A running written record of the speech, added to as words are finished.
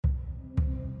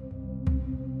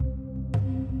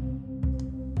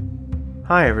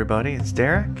Hi, everybody, it's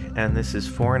Derek, and this is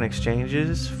Foreign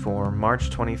Exchanges for March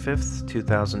 25th,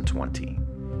 2020.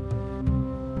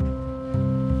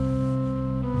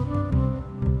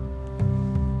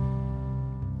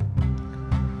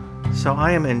 So,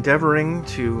 I am endeavoring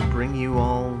to bring you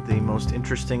all the most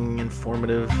interesting,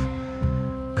 informative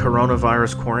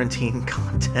coronavirus quarantine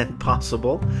content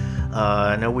possible.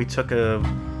 I know we took a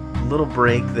little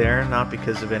break there, not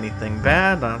because of anything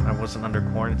bad. I wasn't under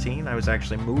quarantine. I was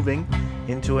actually moving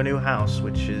into a new house,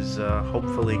 which is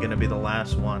hopefully going to be the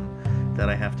last one that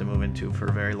I have to move into for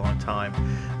a very long time.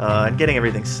 And getting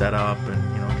everything set up and,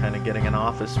 kind of getting an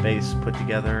office space put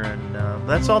together. And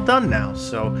that's all done now.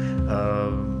 So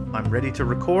I'm ready to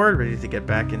record, ready to get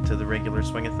back into the regular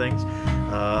swing of things.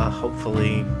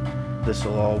 Hopefully this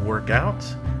will all work out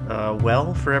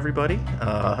well for everybody.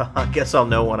 I guess I'll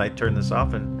know when I turn this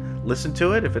off and listen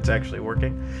to it if it's actually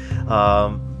working.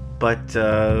 But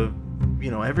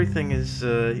everything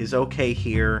is okay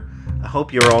here. I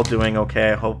hope you're all doing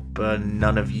okay. I hope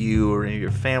none of you or any of your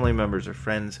family members or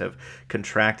friends have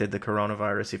contracted the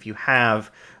coronavirus. If you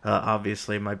have,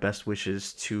 obviously my best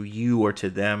wishes to you or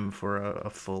to them for a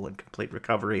full and complete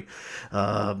recovery.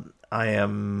 I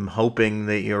am hoping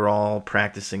that you're all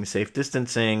practicing safe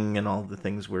distancing and all the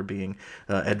things we're being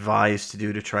advised to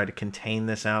do to try to contain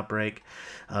this outbreak.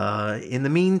 In the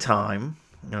meantime,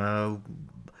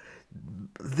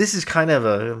 this is kind of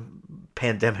a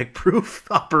pandemic-proof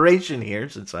operation here,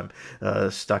 since I'm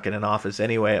stuck in an office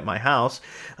anyway at my house.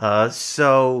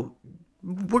 So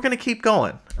we're going to keep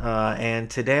going. And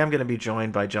today I'm going to be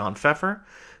joined by John Pfeffer,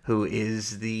 who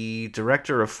is the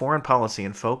Director of Foreign Policy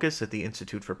and Focus at the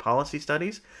Institute for Policy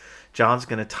Studies. John's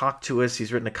going to talk to us.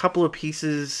 He's written a couple of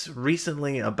pieces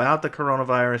recently about the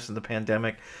coronavirus and the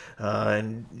pandemic,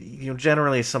 and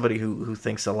generally somebody who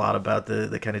thinks a lot about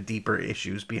the kind of deeper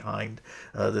issues behind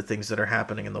the things that are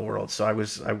happening in the world. So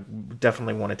I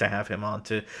definitely wanted to have him on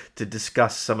to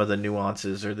discuss some of the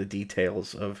nuances or the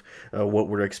details of what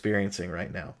we're experiencing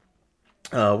right now.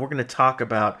 We're going to talk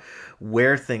about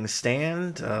where things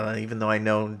stand, even though I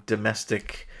know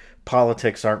domestic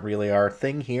politics aren't really our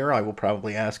thing here. I will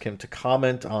probably ask him to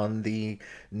comment on the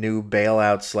new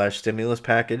bailout/stimulus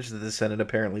package that the Senate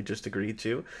apparently just agreed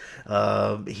to.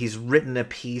 He's written a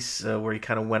piece where he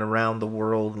kind of went around the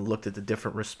world and looked at the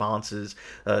different responses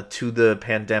to the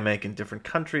pandemic in different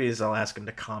countries. I'll ask him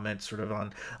to comment sort of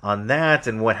on that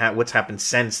and what's happened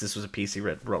since. This was a piece he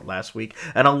wrote last week,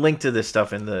 and I'll link to this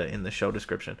stuff in the show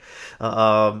description.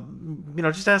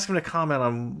 Just ask him to comment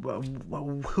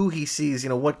on who he sees.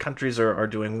 What countries are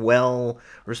doing well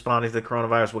responding to the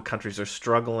coronavirus, what countries are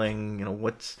struggling,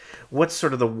 what's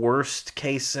sort of the worst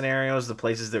case scenarios, the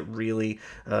places that really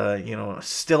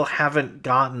still haven't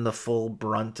gotten the full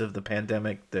brunt of the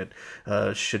pandemic that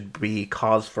should be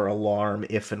cause for alarm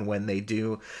if and when they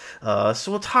do.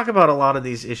 So we'll talk about a lot of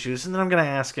these issues, and then I'm going to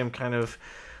ask him kind of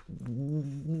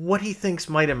what he thinks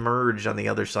might emerge on the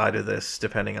other side of this,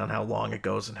 depending on how long it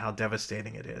goes and how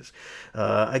devastating it is.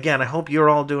 Again, I hope you're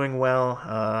all doing well.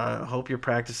 I hope you're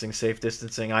practicing safe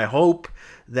distancing. I hope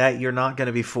that you're not going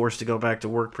to be forced to go back to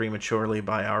work prematurely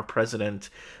by our president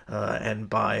and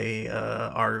by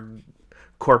our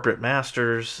corporate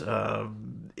masters.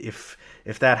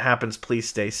 If that happens, please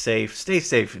stay safe. Stay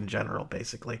safe in general,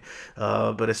 basically,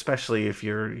 but especially if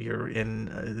you're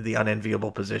in the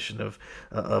unenviable position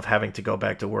of having to go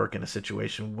back to work in a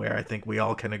situation where I think we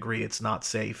all can agree it's not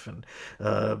safe, and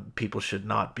people should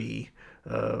not be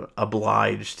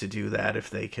obliged to do that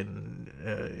if they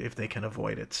can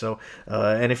avoid it. So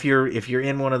and if you're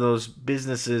in one of those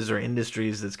businesses or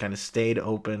industries that's kind of stayed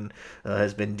open,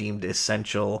 has been deemed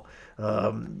essential,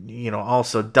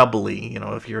 also doubly,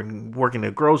 if you're working at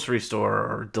a grocery store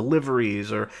or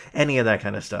deliveries or any of that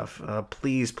kind of stuff,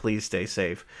 please stay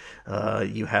safe.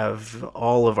 You have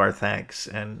all of our thanks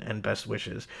and best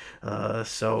wishes.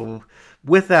 So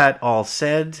with that all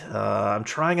said, I'm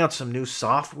trying out some new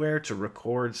software to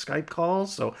record Skype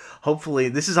calls, so hopefully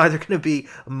this is either going to be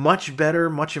a much better,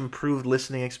 much improved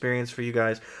listening experience for you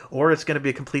guys, or it's going to be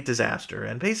a complete disaster,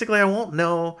 and basically I won't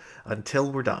know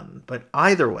until we're done. But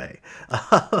either way,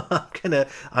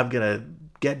 I'm gonna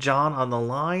get John on the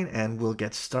line, and we'll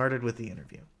get started with the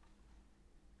interview.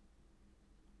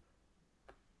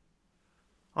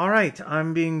 All right,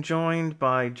 I'm being joined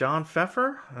by John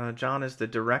Pfeffer. John is the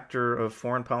Director of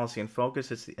Foreign Policy and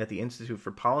Focus at the Institute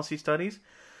for Policy Studies.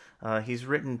 He's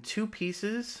written two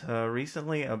pieces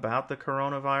recently about the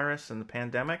coronavirus and the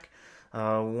pandemic.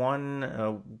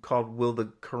 One called Will the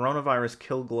Coronavirus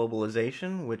Kill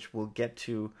Globalization?, which we'll get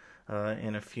to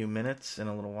in a few minutes, in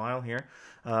a little while here.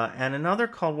 And another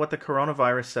called What the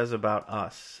Coronavirus Says About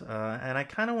Us. And I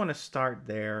kind of want to start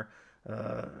there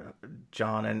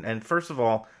John. And first of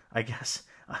all, I guess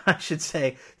I should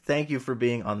say thank you for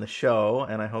being on the show,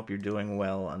 and I hope you're doing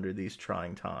well under these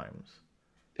trying times.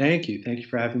 Thank you. Thank you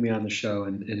for having me on the show.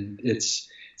 And it's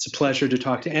a pleasure to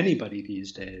talk to anybody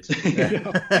these days.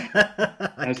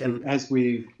 As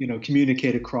we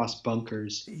communicate across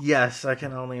bunkers. Yes, I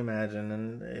can only imagine,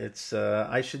 and it's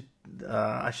I should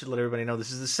let everybody know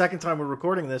this is the second time we're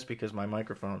recording this because my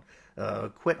microphone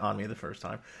quit on me the first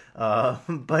time.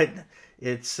 But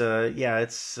it's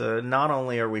not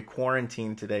only are we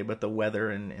quarantined today, but the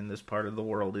weather in this part of the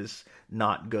world is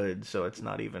not good, so it's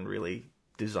not even really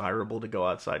desirable to go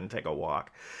outside and take a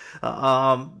walk.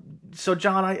 So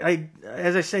John, I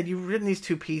as I said, you've written these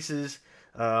two pieces.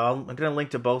 I'm going to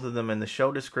link to both of them in the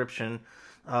show description.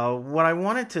 What I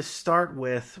wanted to start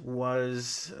with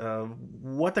was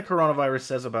what the coronavirus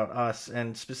says about us,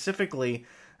 and specifically,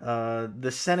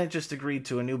 the Senate just agreed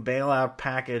to a new bailout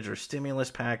package or stimulus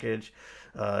package.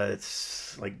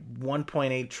 It's like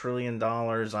 $1.8 trillion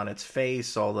on its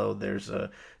face, although there's a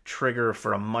trigger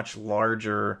for a much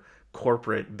larger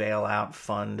corporate bailout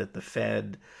fund at the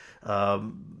Fed.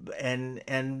 And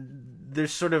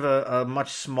there's sort of a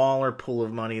much smaller pool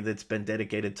of money that's been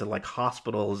dedicated to like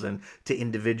hospitals and to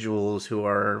individuals who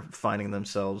are finding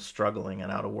themselves struggling and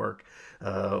out of work,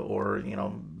 or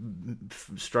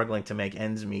struggling to make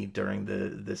ends meet during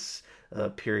this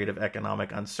period of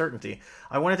economic uncertainty.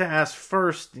 I wanted to ask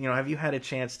first, have you had a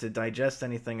chance to digest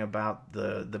anything about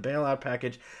the bailout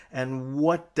package, and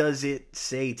what does it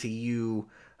say to you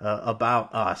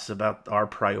about us, about our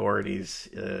priorities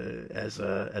as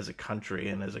a country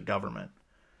and as a government?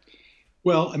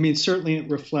 Well, I mean, certainly it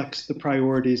reflects the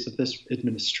priorities of this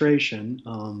administration,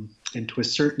 and to a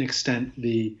certain extent,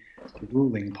 the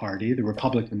ruling party, the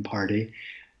Republican Party.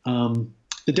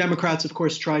 The Democrats, of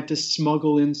course, tried to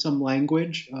smuggle in some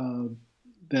language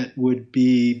that would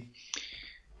be,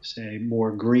 say,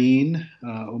 more green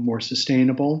or more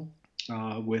sustainable.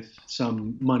 With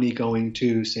some money going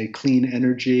to, say, clean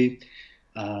energy,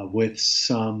 with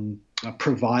some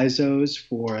provisos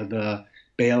for the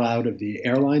bailout of the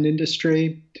airline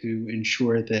industry to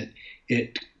ensure that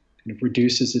it kind of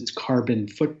reduces its carbon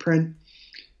footprint.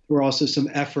 There were also some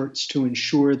efforts to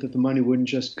ensure that the money wouldn't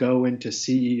just go into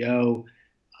CEO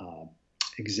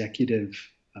executive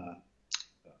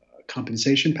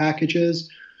compensation packages,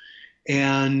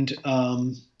 and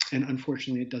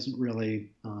unfortunately, it doesn't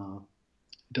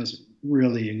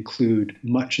really include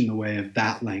much in the way of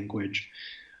that language.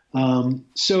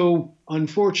 So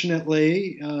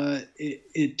unfortunately,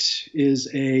 it is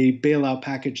a bailout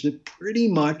package that pretty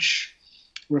much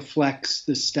reflects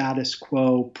the status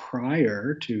quo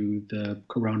prior to the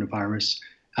coronavirus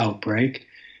outbreak.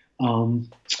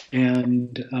 And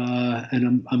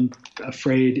I'm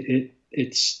afraid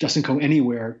it doesn't go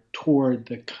anywhere toward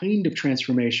the kind of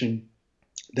transformation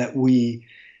that we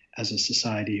as a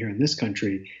society here in this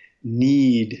country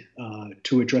need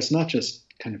to address not just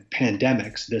kind of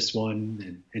pandemics, this one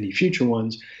and any future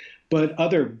ones, but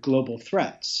other global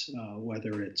threats,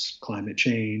 whether it's climate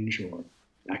change or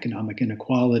economic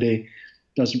inequality.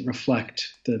 Doesn't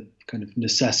reflect the kind of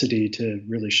necessity to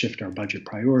really shift our budget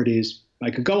priorities. I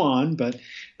could go on, but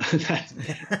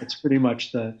that's pretty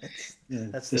much the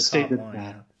state of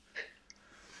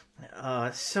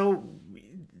that. So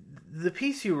the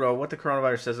piece you wrote, What the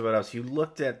Coronavirus Says About Us, you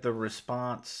looked at the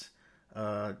response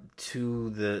to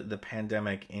the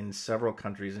pandemic in several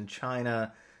countries, in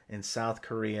China, in South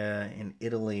Korea, in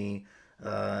Italy,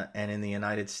 and in the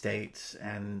United States,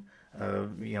 and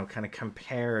kind of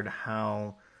compared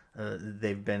how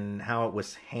how it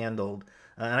was handled.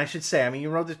 And I should say, I mean, you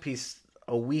wrote this piece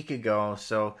a week ago,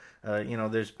 so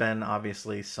there's been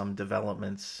obviously some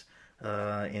developments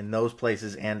in those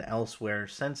places and elsewhere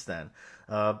since then.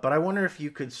 But I wonder if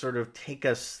you could sort of take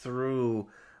us through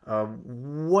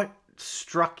what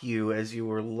struck you as you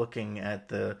were looking at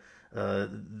the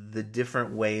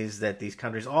different ways that these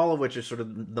countries, all of which are sort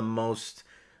of the most,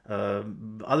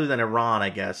 other than Iran, I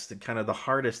guess, the kind of the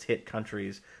hardest hit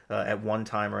countries at one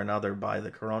time or another by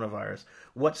the coronavirus.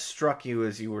 What struck you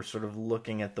as you were sort of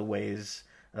looking at the ways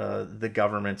the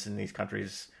governments in these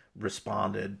countries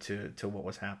responded to what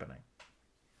was happening?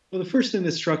 Well, the first thing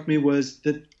that struck me was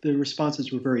that the responses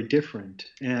were very different.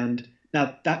 And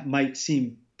now that might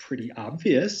seem pretty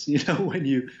obvious, when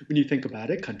you think about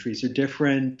it. Countries are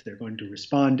different; they're going to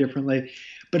respond differently.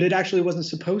 But it actually wasn't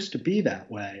supposed to be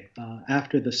that way.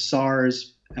 After the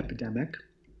SARS epidemic,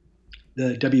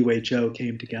 the WHO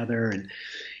came together and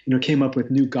came up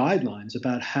with new guidelines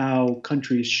about how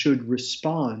countries should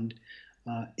respond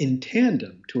in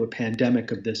tandem to a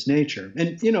pandemic of this nature.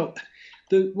 And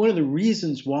one of the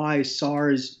reasons why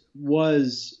SARS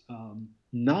was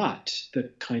not the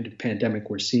kind of pandemic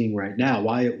we're seeing right now,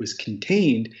 why it was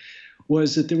contained,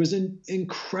 was that there was an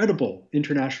incredible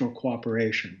international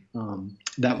cooperation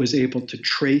that was able to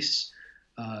trace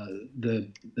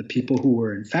the people who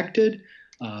were infected.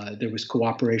 There was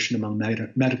cooperation among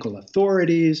medical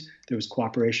authorities. There was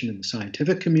cooperation in the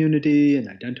scientific community in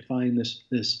identifying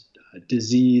this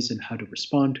disease and how to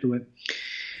respond to it.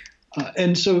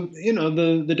 And so,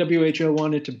 the WHO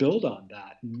wanted to build on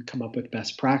that and come up with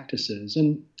best practices.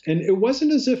 And it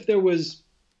wasn't as if there was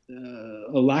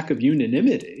a lack of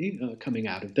unanimity coming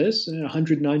out of this.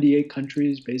 198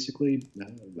 countries basically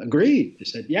agreed. They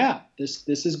said, yeah, this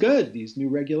is good, these new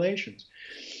regulations.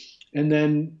 And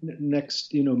then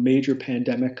next, major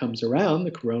pandemic comes around,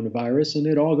 the coronavirus, and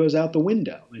it all goes out the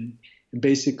window. And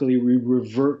basically we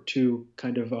revert to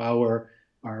kind of our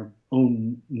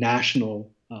own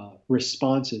national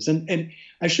responses. And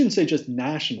I shouldn't say just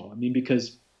national,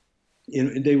 because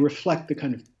they reflect the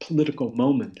kind of political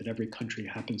moment that every country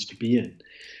happens to be in.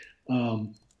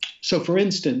 So for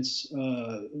instance,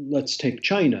 let's take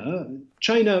China.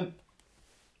 China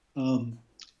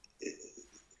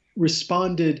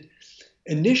responded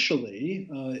initially,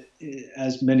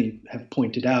 as many have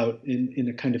pointed out, in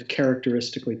a kind of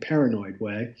characteristically paranoid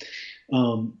way.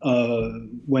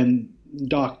 When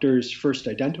doctors first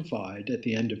identified at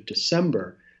the end of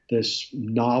December this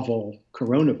novel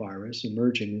coronavirus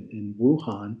emerging in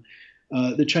Wuhan,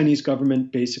 the Chinese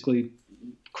government basically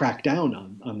cracked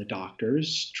down on the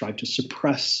doctors, tried to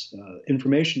suppress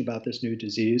information about this new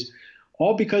disease,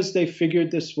 all because they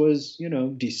figured this was,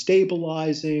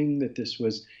 destabilizing, that this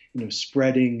was,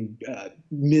 spreading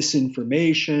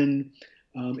misinformation.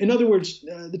 In other words,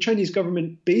 the Chinese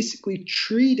government basically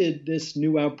treated this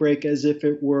new outbreak as if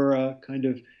it were a kind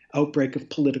of outbreak of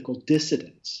political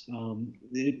dissidence.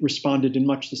 It responded in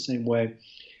much the same way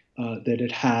that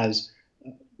it has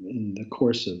in the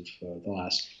course of the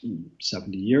last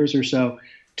 70 years or so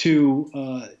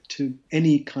to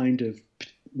any kind of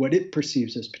what it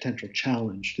perceives as potential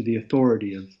challenge to the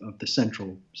authority of the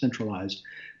centralized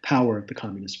power of the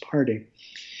Communist Party.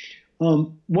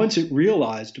 Once it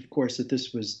realized, of course, that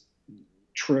this was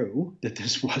true, that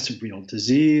this was a real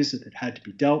disease, that it had to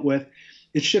be dealt with,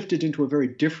 it shifted into a very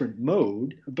different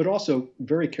mode, but also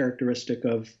very characteristic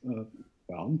of,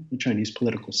 the Chinese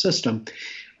political system.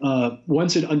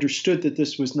 Once it understood that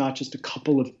this was not just a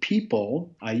couple of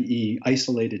people, i.e.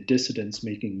 isolated dissidents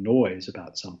making noise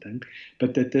about something,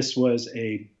 but that this was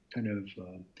a kind of,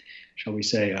 shall we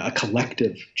say, a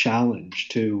collective challenge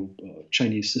to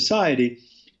Chinese society,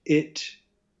 it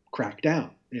cracked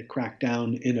down. It cracked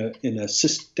down in a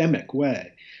systemic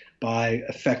way by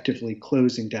effectively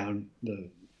closing down the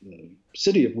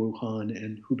city of Wuhan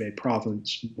and Hubei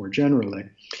province more generally.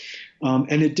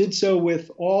 And it did so with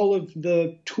all of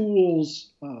the tools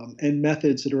and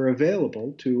methods that are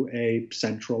available to a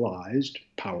centralized,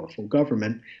 powerful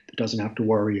government that doesn't have to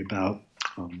worry about,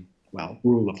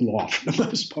 rule of law for the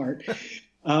most part.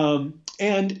 And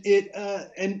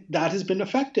that has been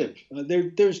effective.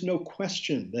 There's no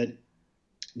question that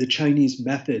the Chinese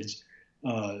methods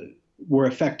were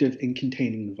effective in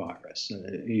containing the virus.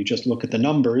 You just look at the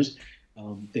numbers.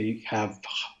 They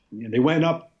went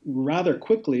up rather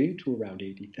quickly to around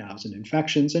 80,000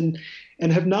 infections and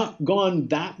have not gone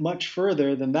that much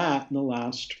further than that in the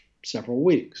last several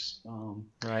weeks.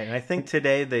 Right, and I think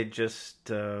today they just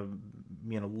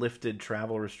lifted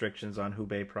travel restrictions on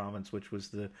Hubei province, which was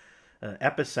the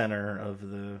epicenter of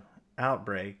the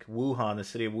outbreak. Wuhan, the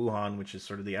city of Wuhan, which is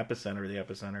sort of the epicenter of the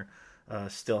epicenter,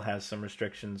 still has some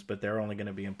restrictions, but they're only going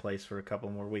to be in place for a couple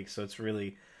more weeks. So it's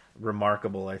really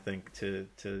remarkable, I think, to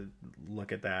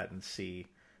look at that and see.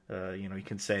 You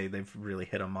can say they've really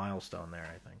hit a milestone there,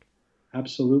 I think.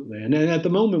 Absolutely. And at the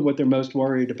moment, what they're most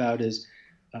worried about is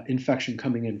infection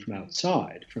coming in from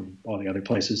outside, from all the other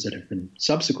places that have been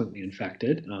subsequently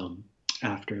infected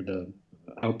after the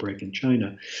outbreak in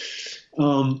China.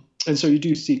 And so you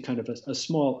do see kind of a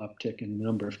small uptick in the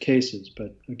number of cases,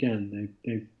 but again,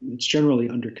 it's generally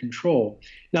under control.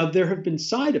 Now, there have been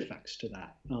side effects to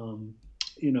that.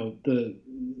 The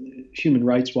Human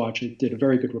Rights Watch did a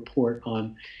very good report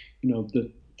on,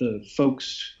 the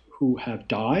folks who have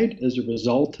died as a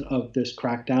result of this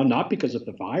crackdown, not because of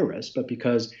the virus, but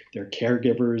because their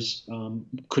caregivers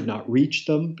could not reach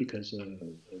them because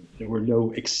there were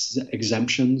no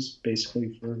exemptions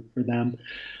basically for them,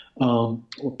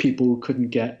 or people who couldn't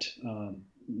get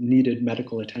needed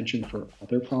medical attention for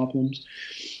other problems.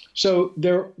 So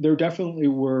there definitely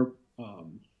were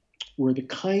the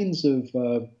kinds of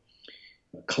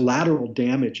collateral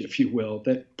damage, if you will,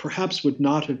 that perhaps would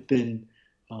not have been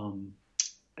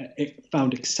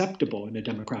found acceptable in a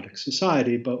democratic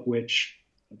society, but which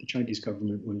the Chinese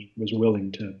government was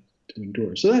willing to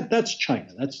endure. So that's China.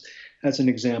 That's an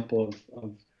example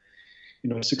of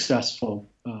a successful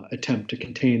attempt to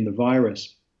contain the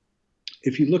virus.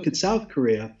 If you look at South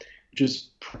Korea, which is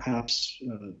perhaps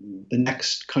the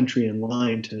next country in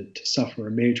line to suffer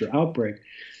a major outbreak,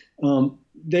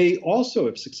 they also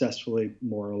have successfully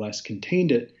more or less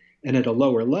contained it, and at a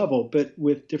lower level, but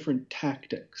with different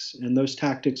tactics. And those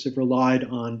tactics have relied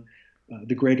on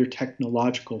the greater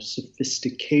technological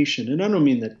sophistication. And I don't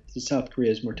mean that South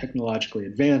Korea is more technologically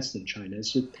advanced than China.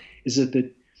 Is that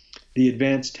the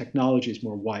advanced technology is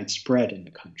more widespread in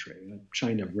the country.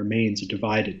 China remains a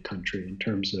divided country in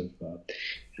terms of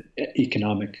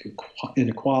economic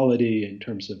inequality, in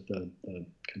terms of the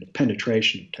kind of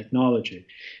penetration of technology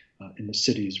in the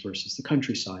cities versus the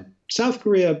countryside. South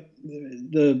Korea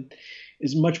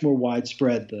is much more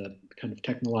widespread, the kind of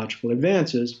technological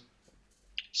advances,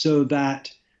 so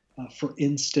that, for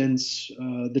instance,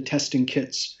 the testing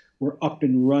kits were up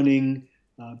and running,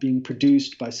 being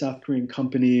produced by South Korean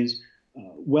companies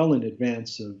well in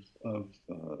advance of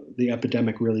the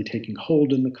epidemic really taking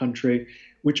hold in the country,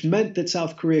 which meant that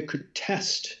South Korea could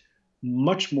test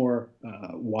much more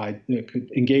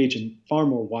could engage in far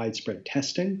more widespread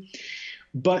testing,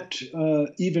 but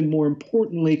even more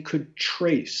importantly, could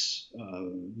trace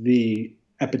the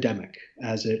epidemic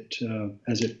as it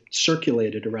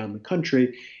circulated around the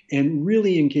country, and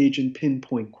really engage in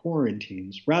pinpoint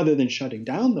quarantines rather than shutting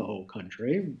down the whole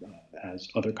country, as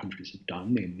other countries have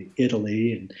done, namely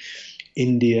Italy and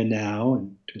India now,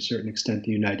 and to a certain extent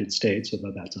the United States,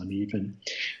 although that's uneven.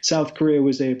 South Korea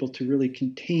was able to really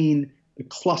contain the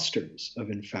clusters of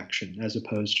infection as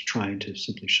opposed to trying to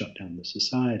simply shut down the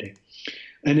society.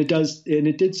 And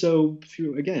it did so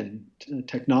through, again,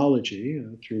 technology,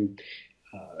 through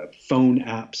phone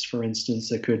apps, for instance,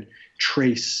 that could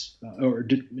trace or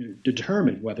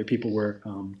determine whether people were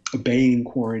obeying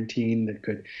quarantine, that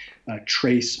could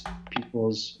trace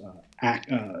people's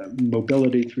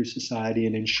mobility through society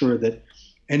and ensure that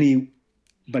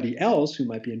anybody else who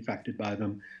might be infected by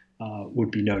them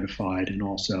would be notified and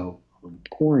also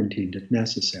quarantined if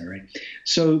necessary.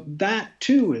 So that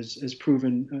too has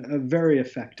proven a very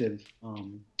effective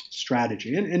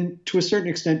strategy. And to a certain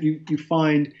extent, you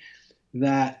find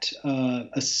that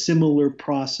a similar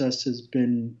process has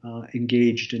been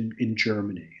engaged in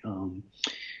Germany.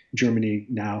 Germany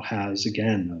now has,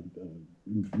 again,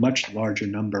 a much larger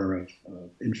number of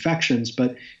infections,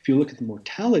 but if you look at the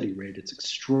mortality rate, it's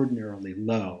extraordinarily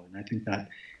low. And I think that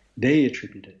they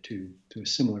attribute it to a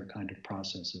similar kind of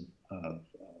process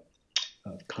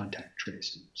of contact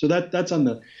tracing. So that's on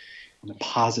the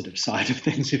positive side of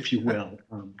things, if you will,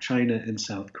 China and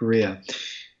South Korea.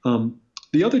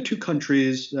 The other two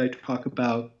countries that I talk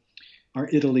about are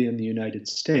Italy and the United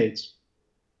States.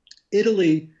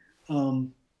 Italy,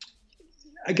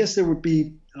 I guess there would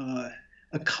be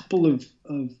a couple of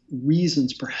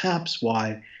reasons, perhaps,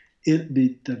 why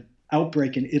the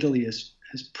outbreak in Italy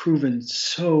has proven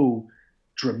so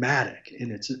dramatic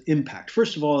in its impact.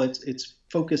 First of all, it's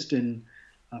focused in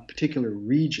particular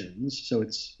regions, so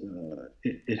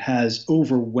it has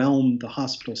overwhelmed the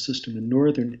hospital system in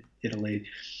northern Italy,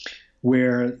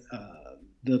 where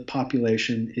the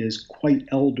population is quite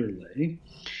elderly.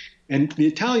 And the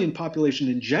Italian population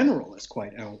in general is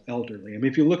quite elderly. I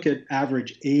mean, if you look at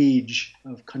average age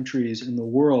of countries in the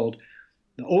world,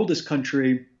 the oldest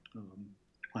country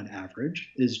on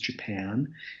average is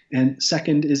Japan, and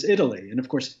second is Italy. And of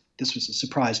course, this was a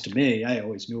surprise to me. I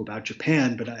always knew about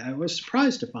Japan, but I was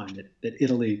surprised to find that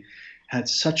Italy had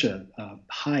such a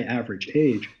high average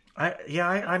age.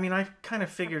 I mean, I kind of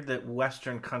figured that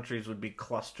Western countries would be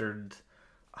clustered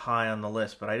high on the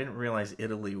list, but I didn't realize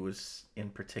Italy was in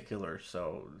particular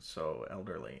so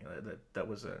elderly. That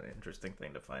was an interesting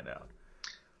thing to find out.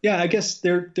 Yeah, I guess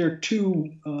there are two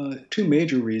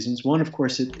major reasons. One, of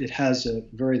course, it has a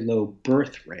very low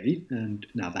birth rate, and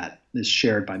now that is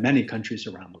shared by many countries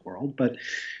around the world. But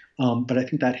I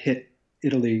think that hit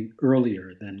Italy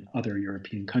earlier than other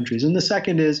European countries. And the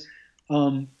second is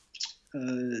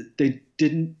they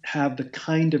didn't have the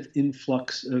kind of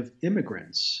influx of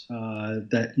immigrants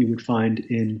that you would find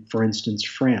in, for instance,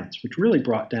 France, which really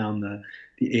brought down the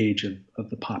age of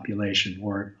the population,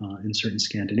 or in certain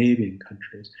Scandinavian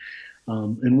countries.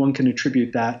 And one can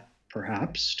attribute that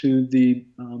perhaps to the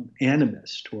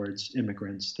animus towards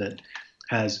immigrants that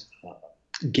has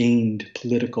gained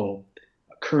political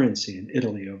currency in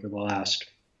Italy over the last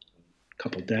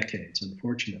couple decades,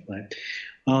 unfortunately.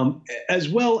 As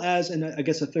well as, and I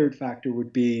guess a third factor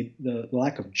would be the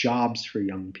lack of jobs for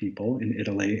young people in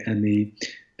Italy, and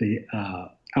the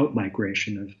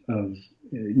outmigration of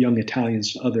young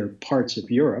Italians to other parts of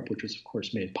Europe, which was, of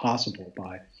course, made possible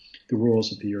by the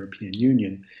rules of the European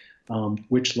Union,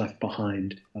 which left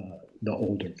behind the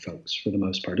older folks for the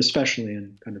most part, especially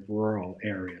in kind of rural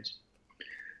areas.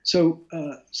 So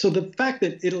the fact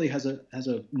that Italy has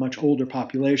a much older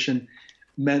population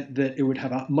meant that it would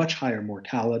have a much higher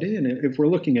mortality. And if we're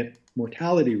looking at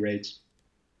mortality rates,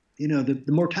 the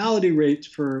mortality rates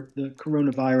for the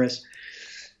coronavirus,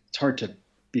 it's hard to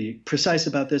be precise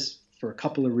about this for a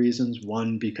couple of reasons.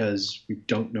 One, because we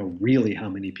don't know really how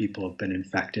many people have been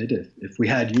infected. If we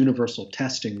had universal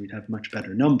testing, we'd have much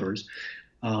better numbers.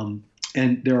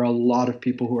 And there are a lot of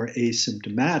people who are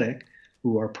asymptomatic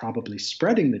who are probably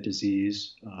spreading the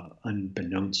disease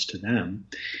unbeknownst to them.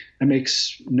 That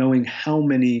makes knowing how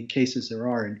many cases there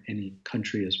are in any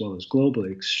country as well as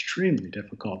globally extremely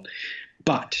difficult.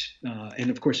 But, and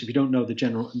of course, if you don't know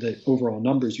the overall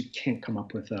numbers, you can't come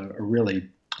up with a really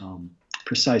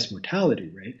precise mortality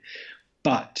rate.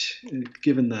 But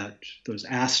given those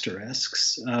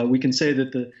asterisks, we can say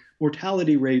that the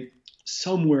mortality rate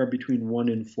somewhere between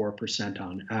 1% and 4%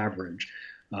 on average,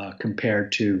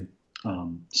 compared to,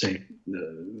 say,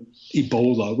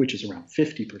 Ebola, which is around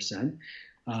 50%,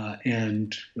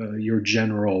 and your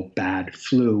general bad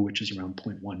flu, which is around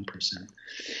 0.1%.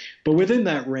 But within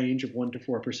that range of 1% to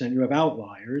 4%, you have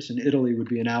outliers, and Italy would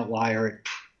be an outlier at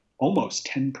almost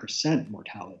 10%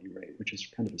 mortality rate, which is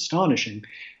kind of astonishing,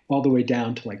 all the way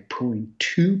down to like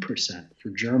 0.2% for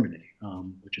Germany,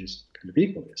 which is kind of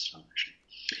equally astonishing,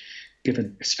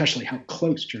 given especially how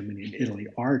close Germany and Italy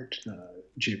are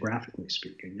geographically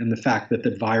speaking, and the fact that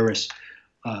the virus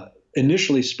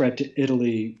initially spread to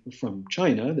Italy from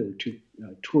China. There were two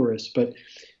tourists, but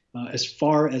as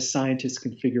far as scientists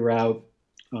can figure out,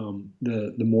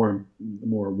 the more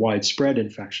widespread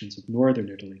infections of northern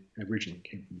Italy originally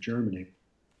came from Germany.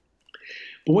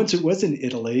 But once it was in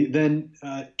Italy, then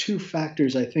two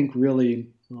factors I think really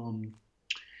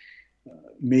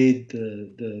made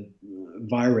the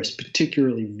virus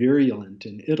particularly virulent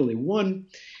in Italy. One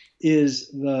is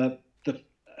the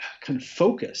kind of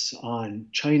focus on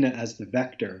China as the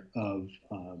vector of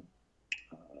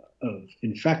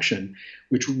infection,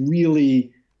 which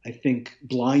really, I think,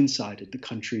 blindsided the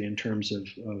country in terms of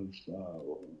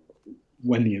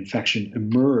when the infection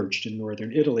emerged in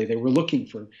northern Italy. They were looking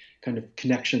for kind of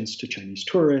connections to Chinese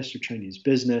tourists or Chinese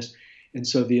business. And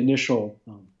so the initial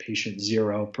patient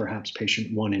 0, perhaps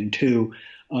patient 1 and 2,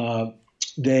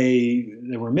 they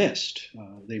were missed.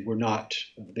 They were not,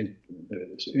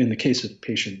 in the case of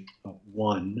patient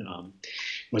 1, it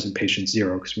wasn't patient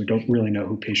 0 because we don't really know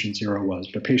who patient 0 was,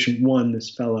 but patient 1, this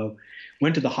fellow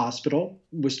went to the hospital,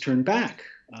 was turned back.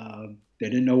 They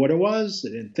didn't know what it was. They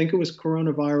didn't think it was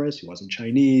coronavirus. He wasn't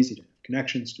Chinese. He didn't have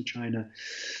connections to China.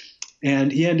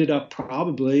 And he ended up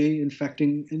probably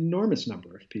infecting an enormous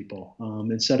number of people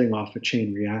and setting off a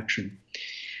chain reaction.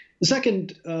 The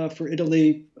second, for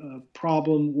Italy,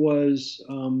 problem was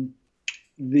one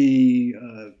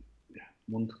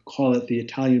could call it the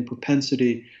Italian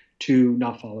propensity to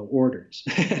not follow orders.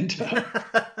 And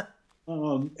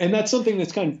that's something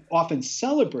that's kind of often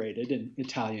celebrated in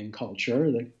Italian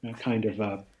culture, the kind of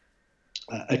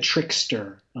a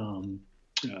trickster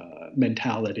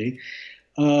mentality.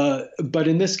 But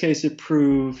in this case, it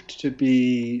proved to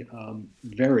be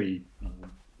very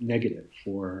negative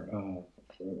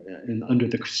under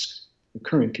the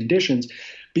current conditions,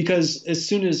 because as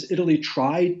soon as Italy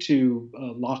tried to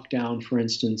lock down, for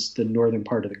instance, the northern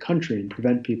part of the country and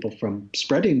prevent people from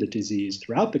spreading the disease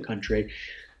throughout the country,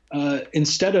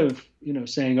 instead of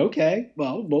saying, okay,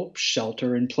 well, we'll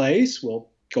shelter in place, we'll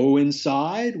go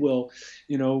inside, we'll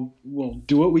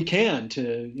do what we can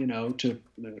to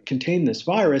contain this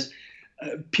virus,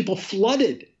 people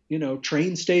flooded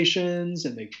train stations,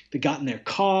 and they got in their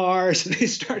cars and they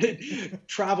started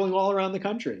traveling all around the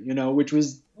country, which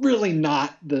was really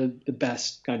not the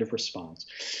best kind of response.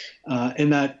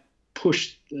 And that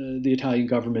pushed the Italian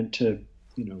government to,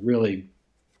 really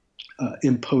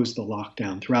impose the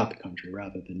lockdown throughout the country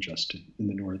rather than just in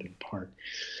the northern part.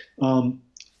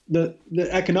 The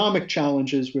economic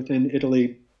challenges within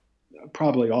Italy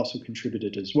probably also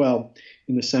contributed as well,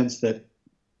 in the sense that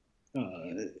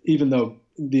even though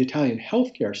the Italian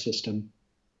healthcare system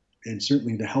and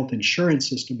certainly the health insurance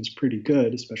system is pretty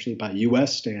good, especially by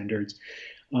U.S. standards,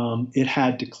 it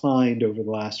had declined over the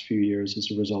last few years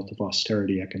as a result of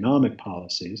austerity economic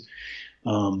policies.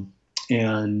 So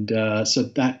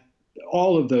that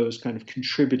all of those kind of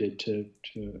contributed to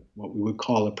what we would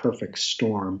call a perfect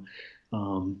storm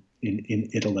in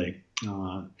Italy.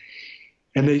 And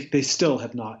they still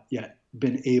have not yet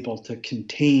been able to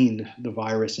contain the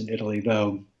virus in Italy,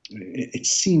 though it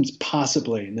seems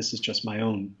possibly, and this is just my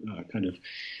own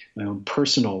my own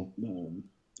personal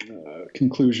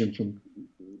conclusion from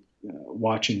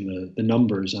watching the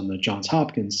numbers on the Johns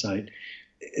Hopkins site,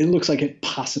 it looks like it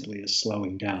possibly is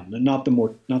slowing down. Not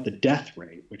the death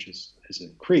rate, which has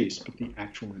increased, but the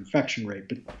actual infection rate.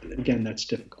 But again, that's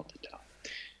difficult to tell.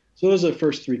 So those are the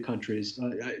first three countries.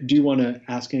 Do you want to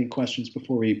ask any questions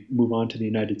before we move on to the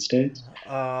United States?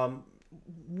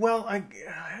 Well,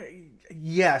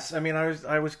 yes. I mean,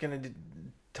 I was going to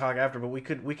talk after, but we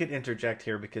could interject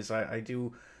here because I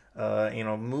do,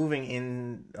 moving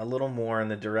in a little more in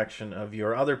the direction of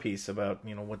your other piece about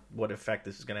what effect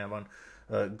this is going to have on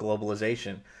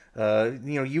globalization.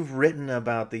 You've written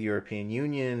about the European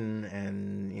Union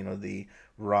and the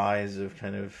rise of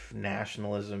kind of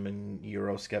nationalism and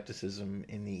Euroscepticism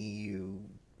in the EU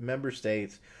member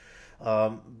states.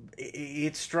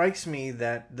 It strikes me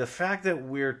that the fact that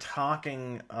we're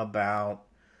talking about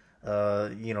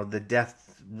the death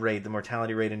rate, the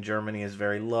mortality rate in Germany is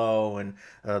very low, and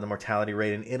the mortality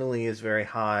rate in Italy is very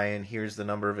high, and here's the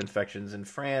number of infections in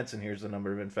France, and here's the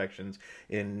number of infections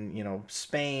in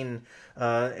Spain,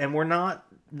 and we're not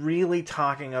really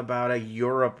talking about a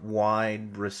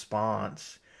Europe-wide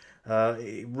response.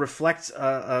 It reflects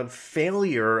a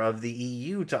failure of the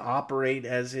EU to operate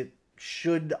as it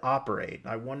should operate.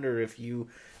 I wonder if you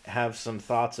have some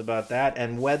thoughts about that,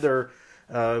 and whether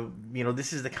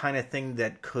this is the kind of thing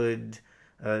that could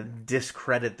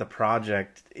discredit the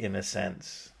project in a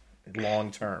sense,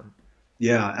 long term.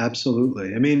 Yeah,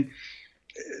 absolutely. I mean,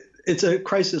 it's a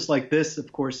crisis like this,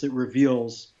 of course, that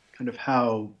reveals kind of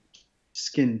how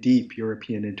skin deep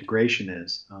European integration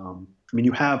is. I mean,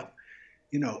 you have,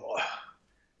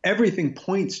 everything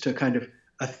points to kind of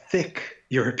a thick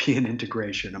European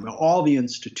integration. I mean, all the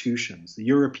institutions, the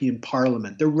European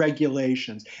Parliament, the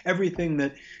regulations, everything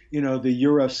that, the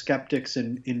Eurosceptics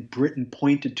in Britain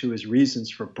pointed to as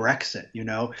reasons for Brexit.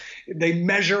 They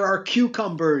measure our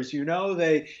cucumbers,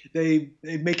 they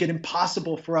make it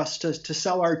impossible for us to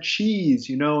sell our cheese,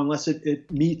 unless it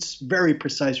meets very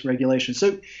precise regulations.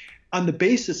 So on the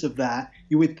basis of that,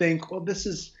 you would think, well,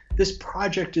 this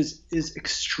project is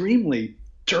extremely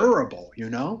durable,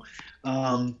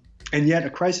 and yet a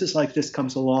crisis like this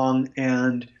comes along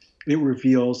and it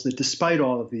reveals that despite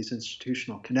all of these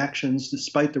institutional connections,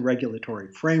 despite the regulatory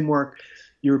framework,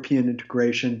 European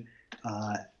integration,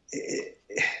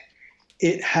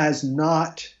 it has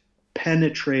not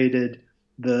penetrated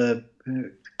the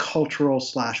cultural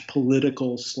 /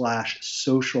 political /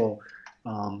 social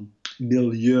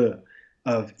milieu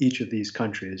of each of these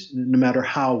countries, no matter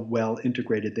how well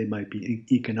integrated they might be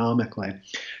economically.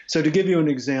 So to give you an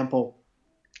example,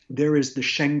 there is the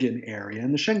Schengen area,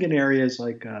 and the Schengen area is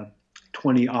like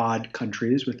 20 odd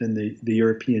countries within the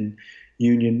European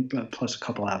Union, plus a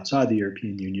couple outside the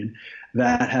European Union,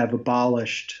 that have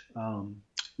abolished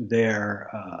their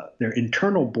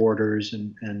internal borders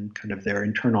and kind of their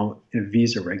internal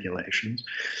visa regulations.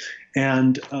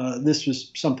 And this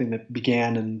was something that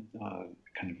began in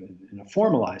kind of in a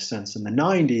formalized sense in the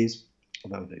 90s,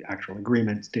 although the actual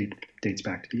agreement dates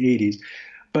back to the 80s.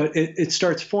 But it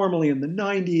starts formally in the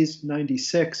 90s,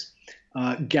 96,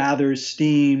 gathers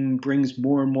steam, brings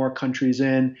more and more countries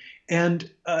in. And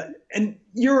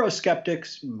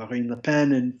Eurosceptics, Marine Le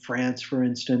Pen in France, for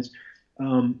instance,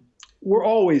 were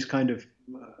always kind of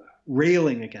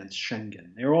railing against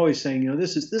Schengen. They were always saying,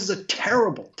 this is a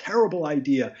terrible, terrible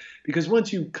idea, because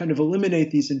once you kind of eliminate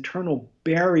these internal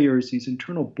barriers, these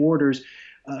internal borders,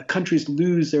 countries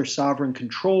lose their sovereign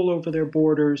control over their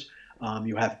borders.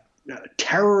 You have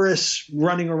terrorists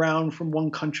running around from one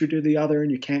country to the other,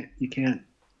 and you can't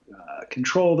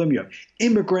control them. You have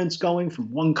immigrants going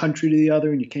from one country to the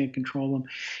other, and you can't control them.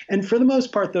 And for the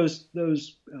most part, those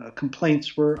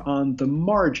complaints were on the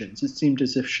margins. It seemed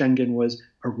as if Schengen was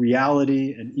a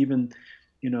reality, and even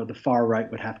the far right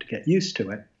would have to get used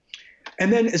to it.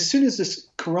 And then, as soon as this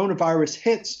coronavirus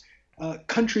hits,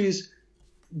 countries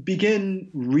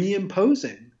begin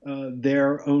reimposing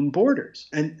their own borders,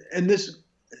 and this.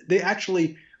 They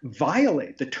actually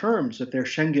violate the terms of their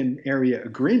Schengen area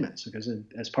agreements, because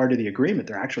as part of the agreement,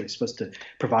 they're actually supposed to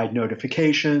provide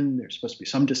notification. There's supposed to be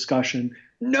some discussion,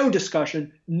 no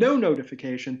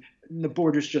notification, and the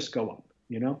borders just go up,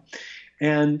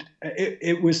 And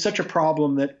it was such a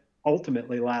problem that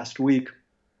ultimately last week,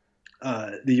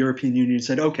 the European Union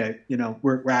said, okay,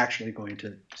 we're actually going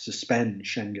to suspend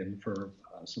Schengen for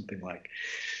something like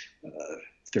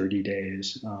 30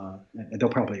 days. And they'll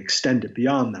probably extend it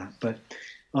beyond that.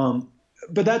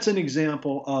 But that's an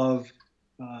example of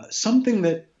something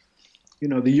that,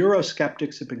 the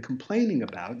Eurosceptics have been complaining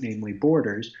about, namely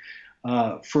borders.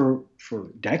 for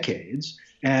decades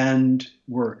and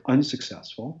were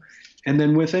unsuccessful. And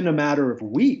then within a matter of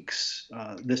weeks,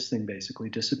 this thing basically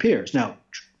disappears. Now,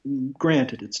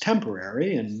 granted, it's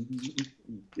temporary, and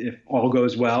if all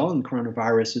goes well and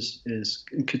coronavirus is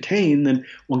contained, then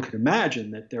one could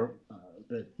imagine that the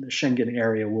Schengen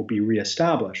area will be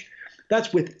reestablished.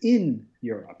 That's within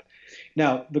Europe.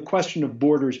 Now, the question of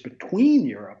borders between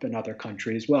Europe and other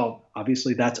countries, well,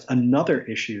 obviously that's another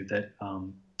issue that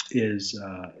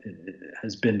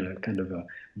has been a kind of a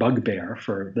bugbear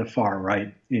for the far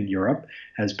right in Europe,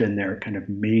 has been their kind of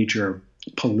major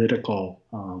political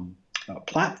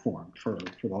platform for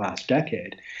the last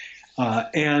decade.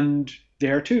 And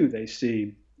there too, they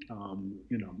see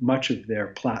much of their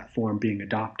platform being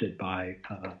adopted by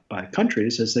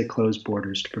countries as they close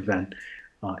borders to prevent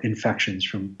infections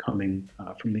from coming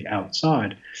from the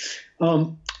outside.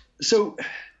 So,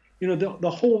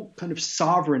 the whole kind of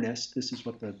sovereignist, this is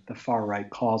what the far right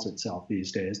calls itself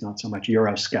these days, not so much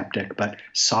Eurosceptic, but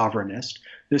sovereignist.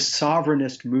 This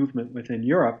sovereignist movement within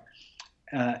Europe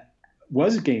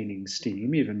was gaining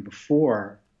steam even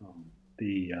before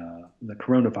the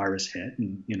coronavirus hit.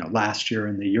 And, last year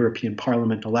in the European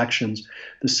Parliament elections,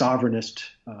 the sovereignist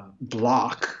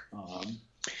bloc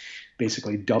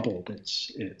basically doubled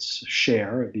its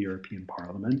share of the European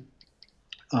Parliament.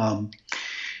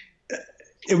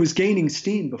 It was gaining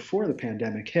steam before the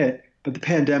pandemic hit, but the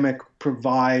pandemic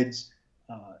provides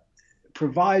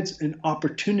an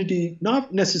opportunity,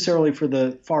 not necessarily for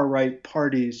the far right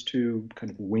parties to kind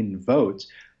of win votes.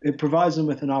 It provides them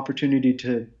with an opportunity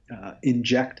to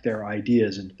inject their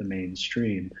ideas into the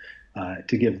mainstream,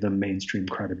 to give them mainstream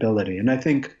credibility. And I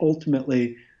think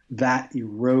ultimately that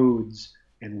erodes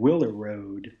and will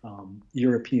erode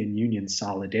European Union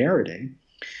solidarity.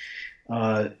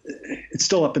 It's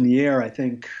still up in the air, I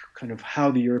think, kind of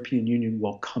how the European Union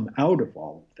will come out of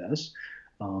all of this.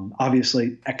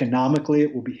 Obviously, economically,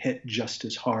 it will be hit just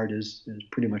as hard as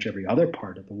pretty much every other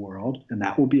part of the world, and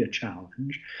that will be a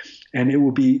challenge. And it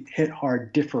will be hit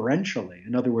hard differentially.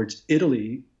 In other words,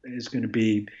 Italy is going to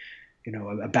be,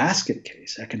 a basket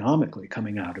case economically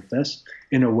coming out of this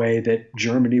in a way that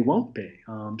Germany won't be.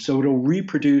 So it'll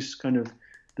reproduce kind of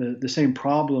the same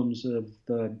problems of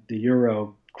the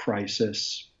Euro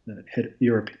crisis that hit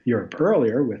Europe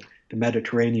earlier, with the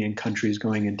Mediterranean countries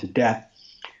going into debt,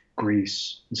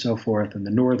 Greece and so forth, and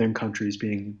the northern countries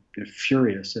being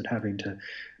furious at having to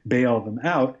bail them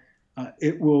out.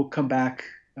 It will come back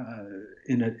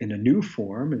in a new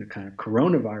form, in a kind of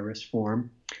coronavirus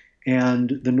form, and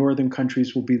the northern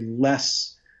countries will be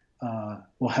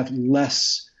will have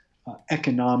less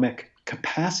economic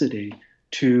capacity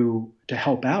to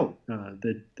help out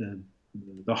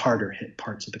the harder hit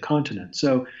parts of the continent.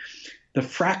 So the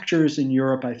fractures in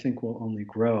Europe, I think, will only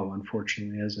grow,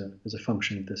 unfortunately, as a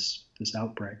function of this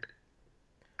outbreak.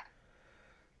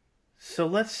 So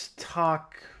let's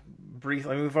talk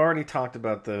briefly. I mean, we've already talked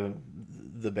about the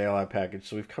bailout package,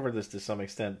 so we've covered this to some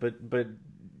extent. But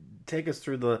take us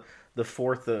through the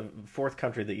fourth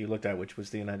country that you looked at, which was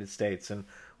the United States, and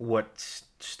what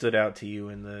stood out to you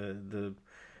in the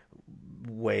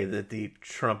way that the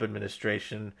Trump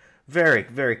administration very,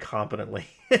 very competently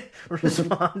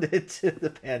responded to the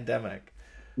pandemic.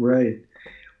 Right.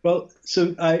 Well,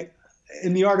 so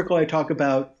in the article, I talk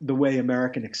about the way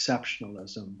American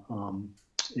exceptionalism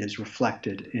is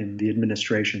reflected in the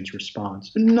administration's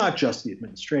response, and not just the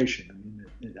administration. I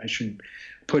mean, I shouldn't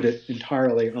put it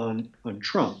entirely on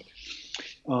Trump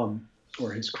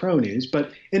or his cronies,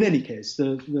 but in any case,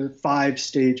 the 5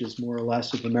 stages, more or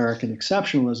less, of American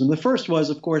exceptionalism. The first was,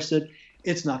 of course, that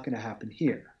it's not going to happen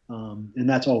here. And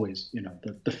that's always,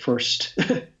 the first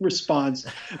response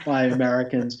by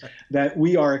Americans, that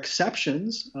we are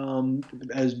exceptions,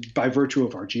 as by virtue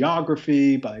of our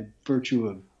geography, by virtue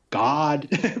of God,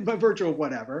 by virtue of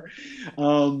whatever.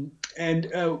 And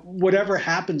whatever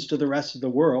happens to the rest of the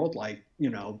world, like,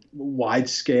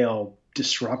 wide-scale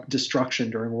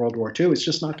destruction during World War II, it's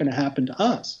just not going to happen to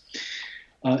us.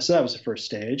 So that was the first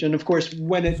stage. And of course,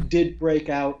 when it did break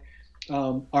out,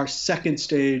 our second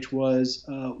stage was,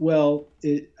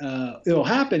 it'll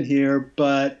happen here,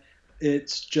 but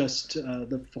it's just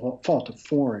the fault of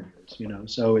foreigners,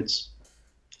 So it's,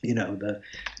 the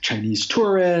Chinese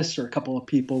tourists or a couple of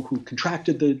people who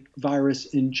contracted the virus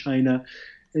in China,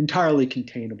 entirely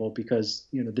containable because,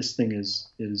 this thing is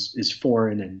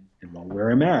foreign and well, we're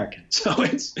American. So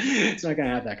it's not going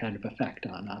to have that kind of effect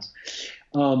on us.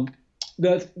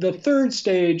 The third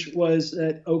stage was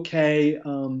that, okay,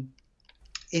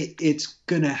 it's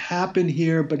going to happen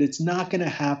here, but it's not going to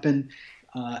happen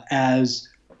as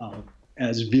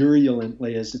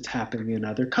virulently as it's happening in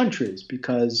other countries,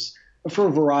 because for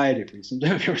a variety of reasons.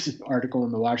 There was an article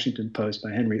in the Washington Post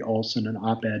by Henry Olson, an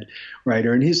op-ed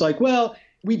writer, and he's like, well,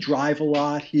 we drive a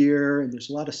lot here, and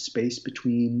there's a lot of space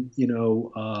between,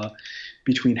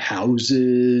 between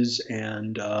houses,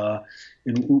 and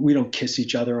we don't kiss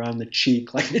each other on the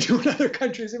cheek like they do in other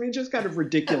countries. I mean, just kind of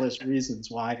ridiculous reasons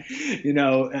why,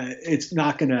 it's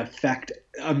not going to affect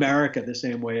America the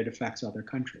same way it affects other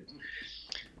countries.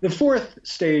 The fourth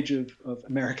stage of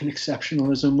American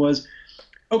exceptionalism was,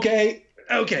 okay,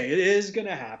 it is going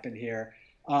to happen here,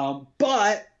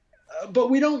 but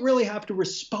we don't really have to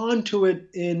respond to it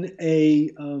in a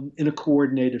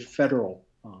coordinated federal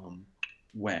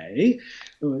way.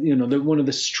 One of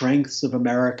the strengths of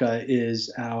America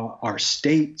is our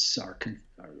states, our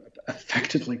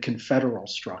effectively confederal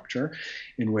structure,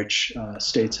 in which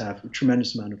states have a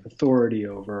tremendous amount of authority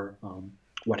over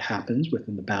what happens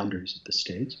within the boundaries of the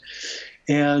states.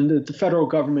 And the federal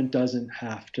government doesn't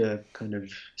have to kind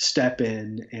of step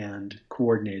in and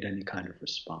coordinate any kind of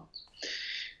response.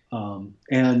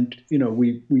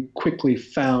 We quickly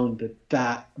found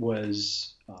that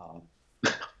was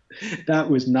that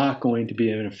was not going to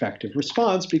be an effective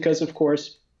response because, of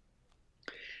course,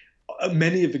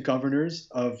 many of the governors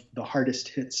of the hardest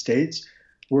hit states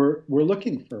were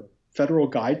looking for federal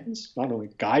guidance, not only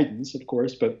guidance, of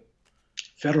course, but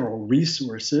federal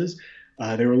resources.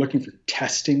 They were looking for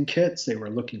testing kits. They were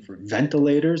looking for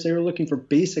ventilators. They were looking for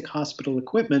basic hospital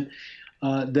equipment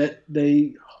that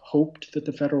they hoped that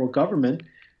the federal government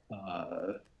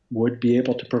would be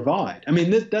able to provide. I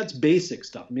mean, that's basic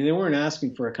stuff. I mean, they weren't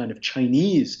asking for a kind of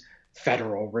Chinese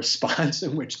federal response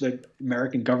in which the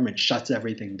American government shuts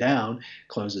everything down,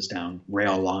 closes down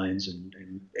rail lines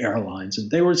and airlines. And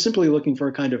they were simply looking for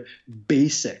a kind of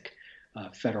basic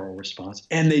federal response,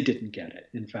 and they didn't get it.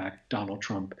 In fact, Donald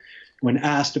Trump, when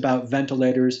asked about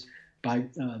ventilators by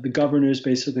the governors,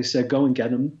 basically said, go and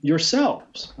get them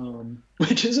yourselves,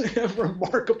 which is a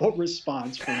remarkable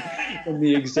response from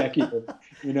the executive.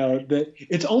 That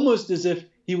it's almost as if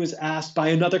he was asked by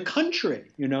another country,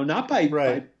 not by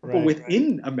people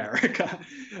within America.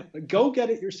 Go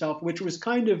get it yourself, which was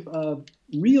kind of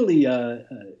really an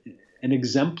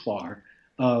exemplar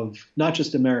of not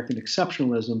just American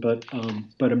exceptionalism,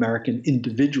 but American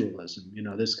individualism.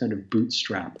 This kind of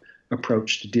bootstrap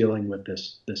approach to dealing with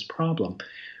this problem.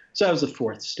 So that was the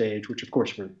fourth stage, which of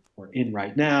course we're in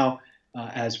right now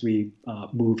as we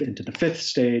move into the fifth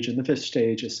stage. And the fifth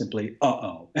stage is simply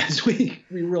as we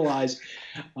realize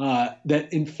that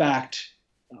in fact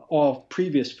all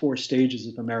previous four stages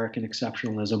of American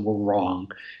exceptionalism were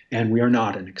wrong, and we are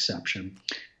not an exception.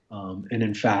 And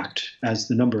in fact, as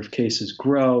the number of cases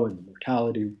grow and the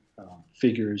mortality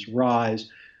figures rise,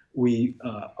 we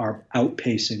are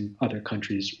outpacing other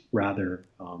countries rather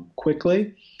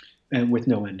quickly and with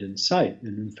no end in sight.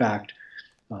 And in fact,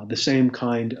 the same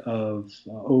kind of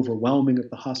overwhelming of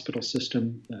the hospital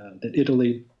system that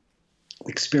Italy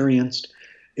experienced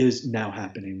is now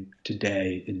happening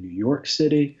today in New York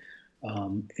City,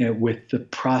 and with the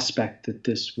prospect that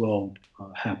this will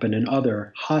happen in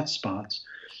other hotspots,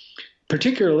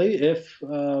 particularly if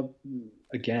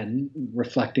again,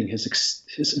 reflecting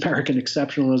his American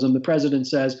exceptionalism, the president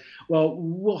says, well,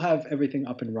 we'll have everything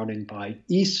up and running by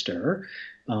Easter,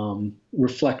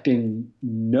 reflecting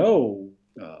no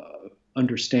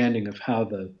understanding of how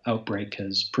the outbreak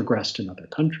has progressed in other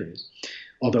countries,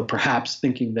 although perhaps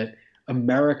thinking that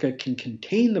America can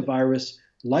contain the virus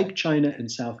like China and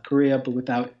South Korea, but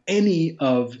without any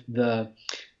of the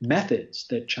methods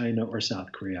that China or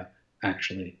South Korea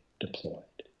actually deployed.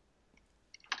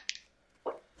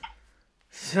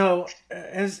 So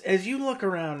as you look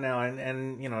around now,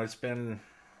 and it's been,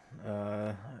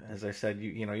 as I said,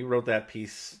 you wrote that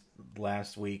piece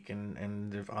last week,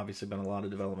 and there've obviously been a lot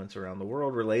of developments around the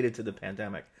world related to the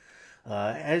pandemic.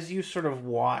 As you sort of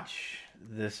watch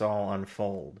this all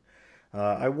unfold,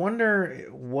 I wonder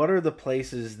what are the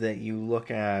places that you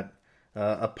look at,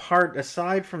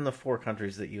 aside from the four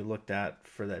countries that you looked at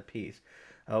for that piece,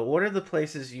 what are the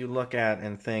places you look at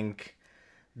and think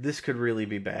this could really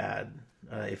be bad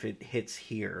if it hits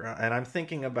here? And I'm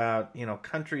thinking about,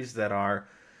 countries that are,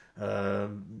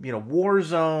 war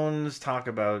zones, talk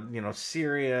about,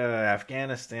 Syria,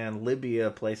 Afghanistan,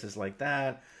 Libya, places like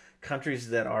that, countries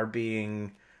that are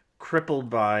being crippled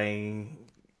by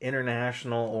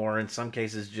international or in some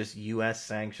cases just U.S.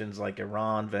 sanctions like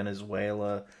Iran,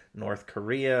 Venezuela, North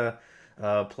Korea,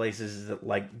 places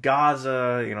like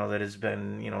Gaza, that has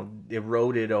been,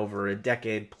 eroded over a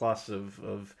decade plus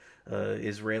of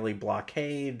Israeli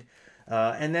blockade.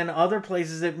 And then other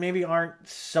places that maybe aren't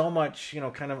so much,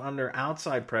 kind of under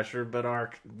outside pressure,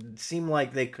 but seem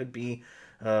like they could be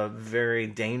very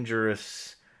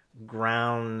dangerous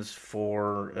grounds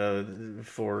for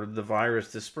the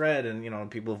virus to spread,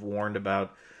 and people have warned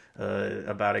about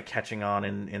it catching on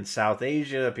in South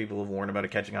Asia. People have warned about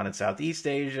it catching on in Southeast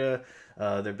Asia.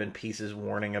 There have been pieces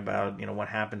warning about what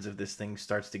happens if this thing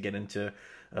starts to get into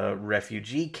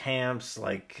refugee camps,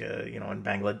 like in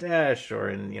Bangladesh or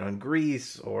in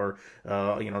Greece, or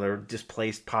there are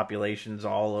displaced populations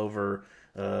all over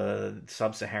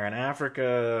sub-Saharan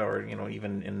Africa, or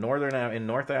even in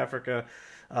North Africa.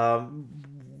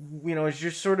 As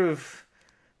you're sort of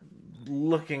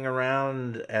looking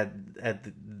around at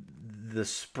the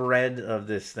spread of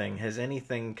this thing, has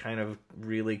anything kind of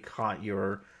really caught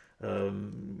your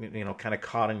kind of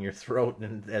caught in your throat,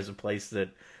 and as a place that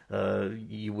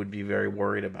you would be very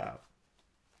worried about?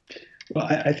 Well,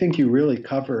 I think you really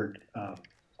covered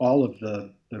all of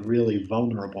the really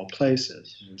vulnerable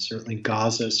places. And certainly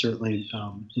Gaza, certainly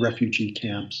refugee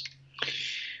camps,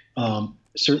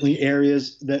 certainly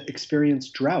areas that experience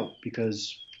drought,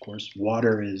 because, of course,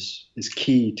 water is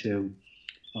key to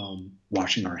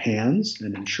washing our hands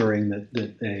and ensuring that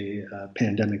a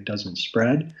pandemic doesn't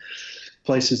spread.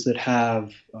 Places that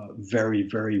have very,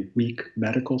 very weak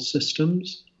medical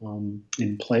systems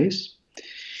in place.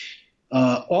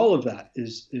 All of that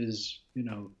is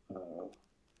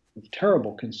of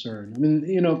terrible concern. I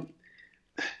mean,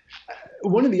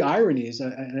 one of the ironies,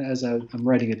 as I'm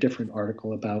writing a different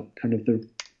article about kind of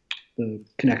the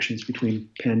connections between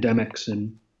pandemics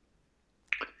and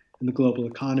the global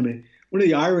economy, one of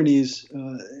the ironies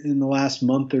in the last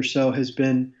month or so has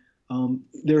been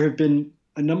there have been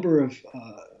a number of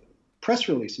press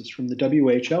releases from the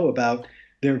WHO about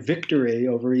their victory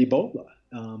over Ebola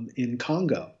in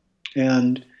Congo.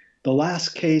 And the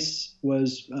last case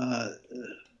was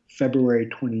February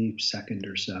 22nd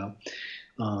or so.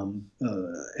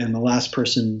 And the last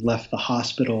person left the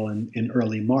hospital in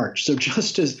early March. So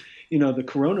just as the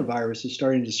coronavirus is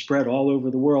starting to spread all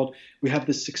over the world, we have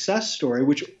this success story,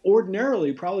 which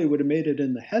ordinarily probably would have made it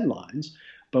in the headlines,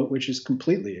 but which is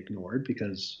completely ignored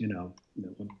because no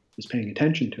one is paying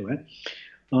attention to it.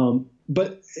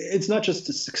 But it's not just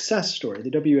a success story.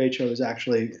 The WHO is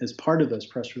actually, as part of those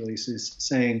press releases,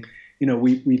 saying,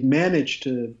 we've managed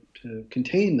to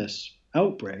contain this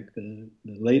outbreak, the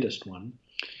latest one,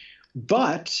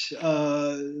 but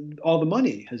all the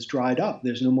money has dried up.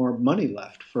 There's no more money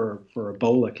left for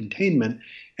Ebola containment,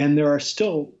 and there are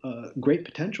still great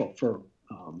potential for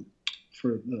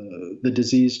the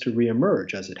disease to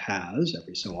reemerge, as it has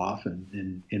every so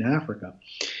often in Africa.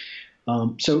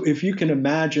 So if you can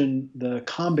imagine the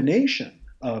combination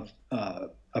of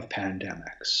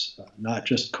pandemics, not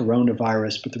just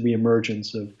coronavirus, but the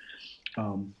reemergence of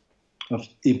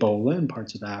Ebola in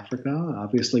parts of Africa.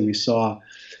 Obviously, we saw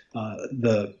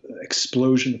the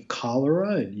explosion of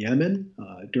cholera in Yemen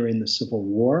during the Civil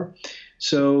War.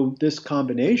 So this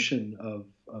combination of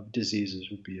diseases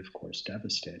would be, of course,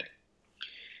 devastating.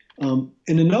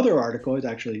 In another article,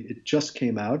 it just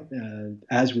came out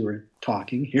as we were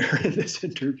talking here in this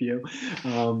interview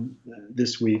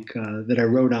this week, that I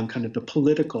wrote on kind of the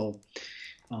political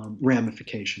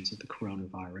ramifications of the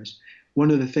coronavirus.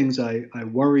 One of the things I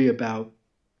worry about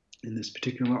in this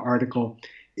particular article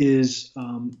is,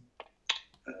 and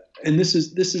this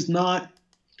is not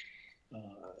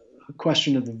a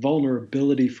question of the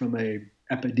vulnerability from a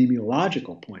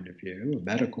epidemiological point of view, a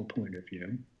medical point of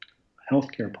view,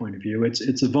 healthcare point of view.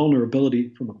 It's a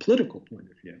vulnerability from a political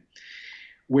point of view,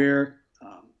 where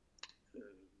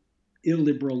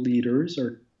illiberal leaders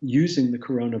are using the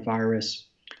coronavirus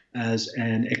as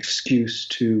an excuse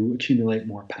to accumulate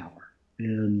more power.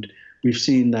 And we've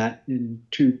seen that in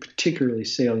two particularly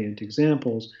salient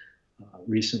examples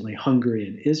recently, Hungary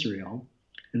and Israel.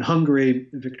 In Hungary,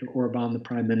 Viktor Orban, the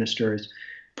prime minister, has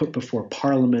put before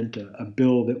parliament a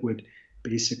bill that would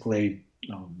basically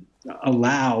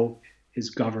allow his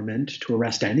government to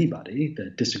arrest anybody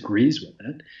that disagrees with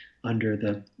it under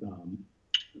the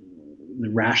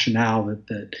rationale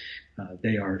that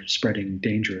they are spreading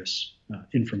dangerous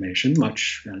information,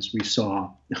 much as we saw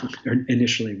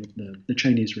initially with the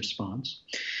Chinese response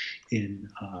in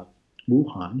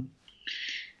Wuhan.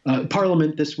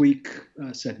 Parliament this week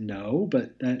said no,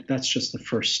 but that's just the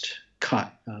first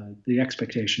cut. The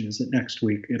expectation is that next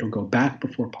week it'll go back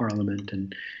before Parliament,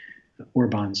 and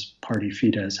Orban's party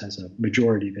Fidesz has a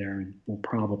majority there and will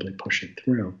probably push it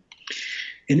through.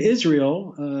 In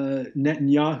Israel,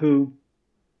 Netanyahu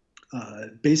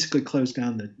basically closed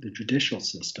down the judicial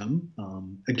system,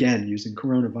 again using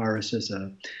coronavirus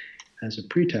as a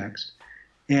pretext,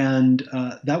 and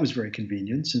that was very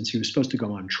convenient since he was supposed to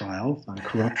go on trial on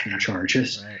corruption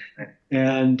charges, right.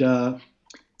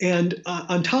 And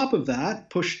on top of that,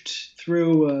 pushed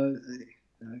through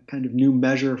kind of new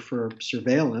measure for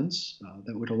surveillance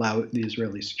that would allow the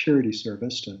Israeli Security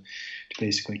Service to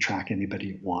basically track anybody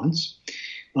it wants.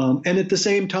 And at the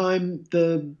same time,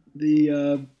 the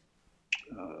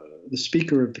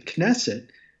Speaker of the Knesset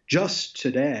just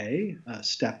today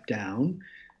stepped down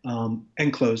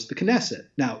and closed the Knesset.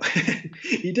 Now,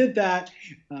 he did that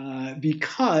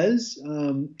because,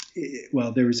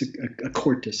 there was a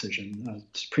court decision,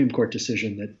 a Supreme Court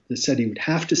decision that said he would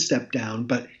have to step down,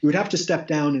 but he would have to step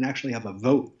down and actually have a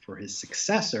vote for his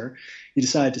successor. He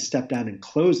decided to step down and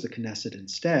close the Knesset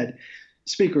instead.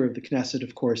 Speaker of the Knesset,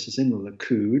 of course, is in the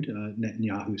Likud,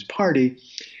 Netanyahu's party,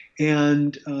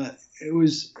 and it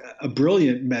was a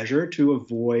brilliant measure to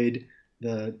avoid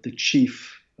the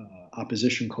chief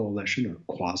opposition coalition or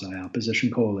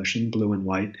quasi-opposition coalition, blue and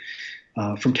white,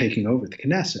 from taking over the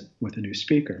Knesset with a new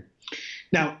speaker.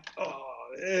 Now,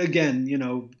 again,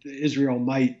 Israel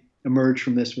might emerge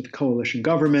from this with a coalition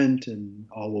government and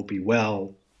all will be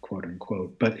well, quote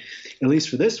unquote. But at least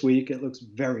for this week, it looks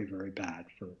very, very bad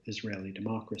for Israeli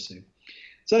democracy.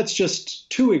 So that's just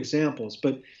two examples.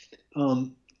 But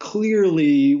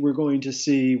clearly, we're going to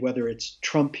see whether it's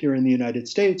Trump here in the United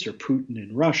States or Putin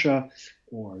in Russia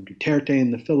or Duterte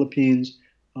in the Philippines,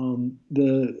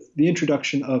 the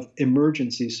introduction of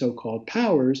emergency so-called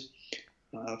powers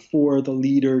for the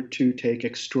leader to take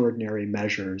extraordinary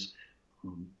measures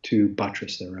to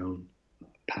buttress their own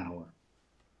power.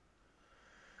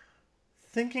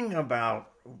 Thinking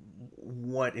about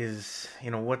what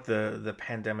the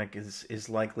pandemic is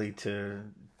likely to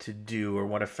do, or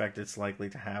what effect it's likely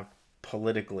to have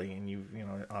politically, and you've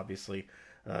obviously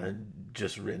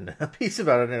just written a piece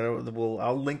about it, and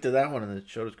I'll link to that one in the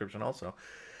show description also.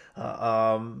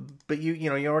 But you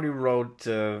already wrote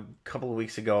a couple of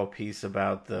weeks ago a piece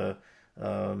about the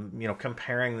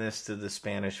comparing this to the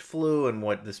Spanish flu and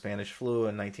what the Spanish flu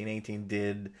in 1918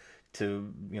 did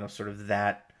to sort of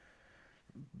that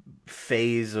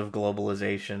phase of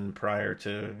globalization prior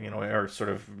to or sort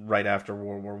of right after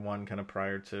World War I, kind of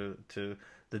prior to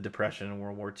the Depression and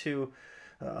World War II.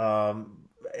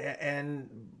 And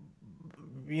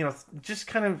just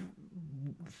kind of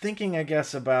thinking, I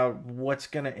guess, about what's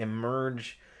going to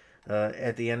emerge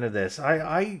at the end of this.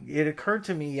 It occurred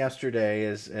to me yesterday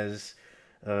as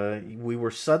we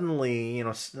were suddenly,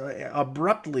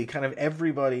 abruptly, kind of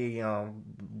everybody,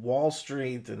 Wall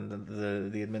Street and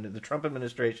the Trump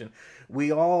administration,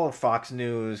 we all, Fox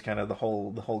News, kind of the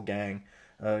whole gang,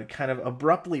 kind of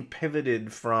abruptly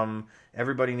pivoted from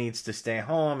everybody needs to stay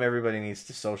home, everybody needs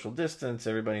to social distance,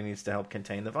 everybody needs to help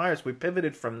contain the virus. We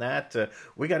pivoted from that to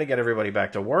we got to get everybody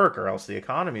back to work or else the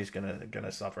economy is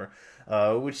gonna suffer,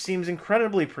 which seems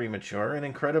incredibly premature and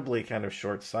incredibly kind of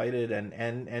short-sighted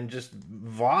and just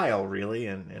vile, really,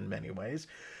 in many ways.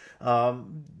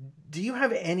 Do you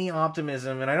have any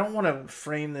optimism? And I don't want to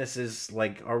frame this as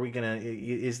like,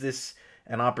 is this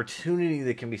an opportunity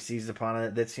that can be seized upon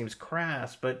it that seems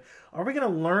crass, but are we going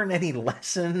to learn any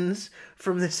lessons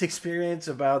from this experience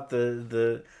about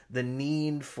the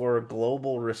need for a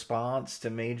global response to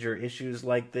major issues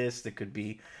like this that could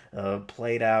be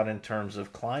played out in terms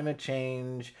of climate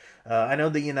change? I know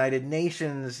the United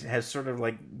Nations has sort of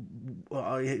like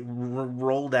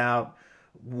rolled out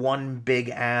one big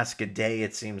ask a day,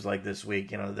 it seems like, this week.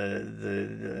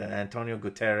 The Antonio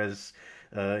Guterres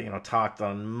talked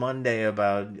on Monday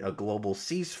about a global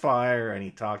ceasefire, and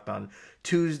he talked on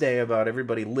Tuesday about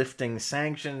everybody lifting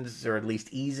sanctions or at least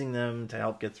easing them to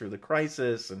help get through the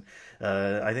crisis. And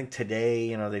I think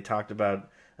today, they talked about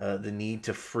the need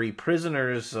to free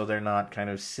prisoners so they're not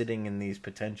kind of sitting in these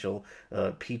potential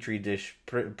petri dish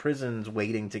prisons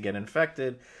waiting to get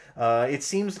infected. It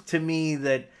seems to me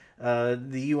that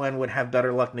the UN would have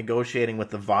better luck negotiating with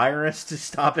the virus to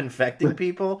stop infecting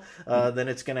people than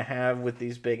it's going to have with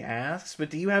these big asks.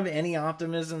 But do you have any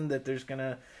optimism that there's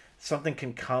something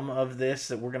can come of this,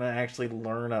 that we're going to actually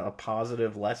learn a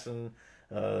positive lesson,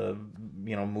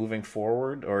 moving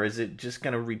forward? Or is it just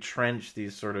going to retrench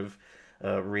these sort of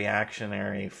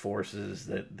reactionary forces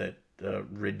that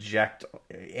reject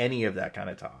any of that kind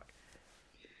of talk?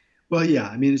 Well, yeah,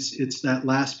 I mean, it's that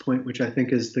last point, which I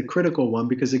think is the critical one,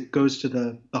 because it goes to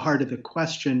the heart of the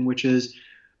question, which is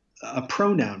a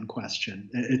pronoun question.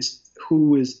 It's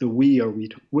who is the we?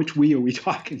 Which we are we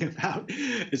talking about?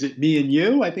 Is it me and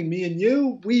you? I think me and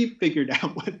you, we figured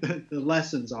out what the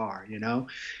lessons are,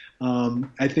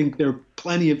 I think there are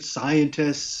plenty of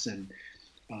scientists and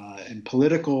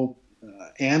political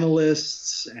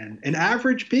analysts and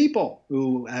average people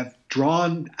who have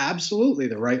drawn absolutely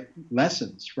the right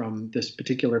lessons from this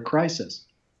particular crisis.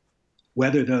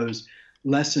 Whether those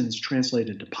lessons translate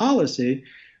into policy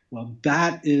Well,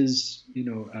 that is,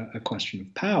 a question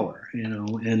of power,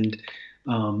 and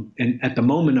at the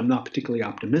moment, I'm not particularly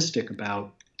optimistic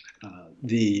about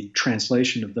the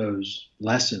translation of those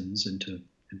lessons into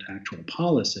actual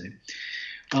policy.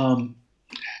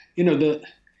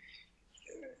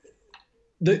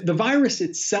 The virus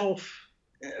itself,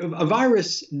 a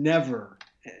virus never,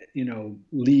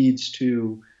 leads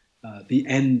to the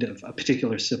end of a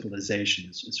particular civilization,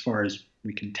 as far as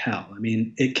we can tell. I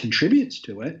mean, it contributes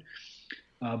to it,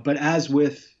 but as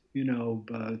with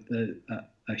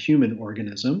a human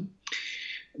organism,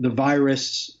 the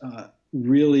virus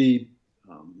really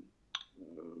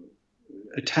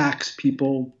attacks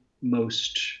people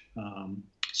most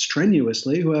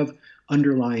strenuously who have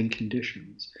underlying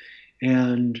conditions.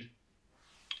 And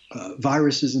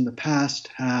viruses in the past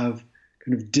have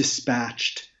kind of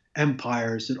dispatched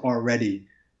empires that already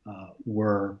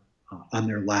were on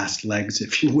their last legs,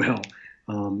 if you will.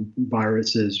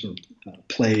 Viruses or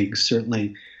plagues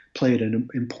certainly played an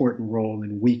important role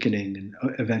in weakening and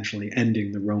eventually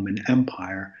ending the Roman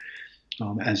Empire.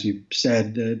 As you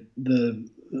said, the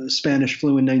Spanish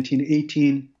flu in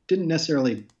 1918 didn't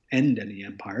necessarily end any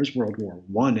empires. World War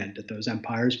I ended those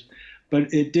empires,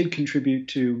 but it did contribute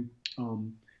to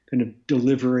kind of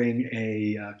delivering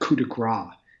a coup de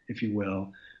grace, if you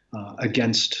will,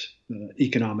 against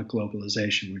economic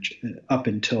globalization, which up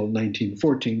until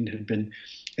 1914 had been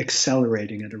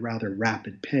accelerating at a rather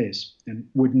rapid pace and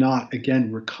would not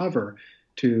again recover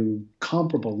to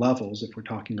comparable levels, if we're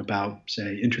talking about,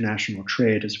 say, international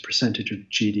trade as a percentage of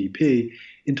GDP,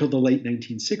 until the late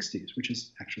 1960s, which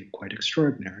is actually quite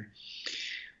extraordinary.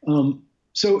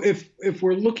 So if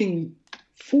we're looking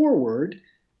forward,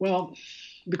 well,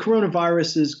 the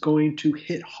coronavirus is going to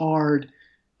hit hard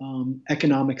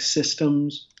economic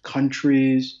systems,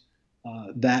 countries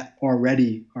that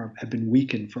already have been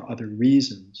weakened for other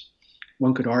reasons.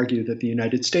 One could argue that the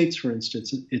United States, for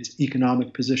instance, its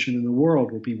economic position in the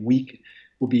world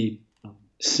will be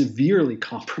severely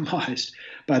compromised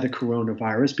by the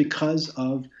coronavirus because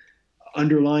of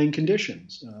underlying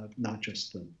conditions, not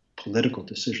just the political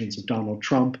decisions of Donald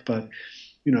Trump, but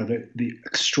the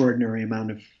extraordinary amount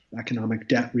of economic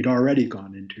debt we'd already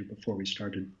gone into before we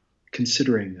started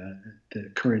considering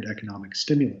the current economic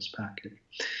stimulus package.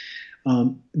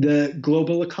 The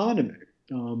global economy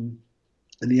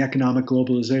and the economic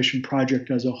globalization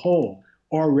project as a whole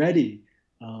already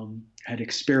had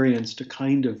experienced a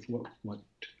kind of what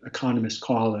economists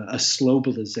call a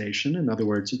slowbalization. In other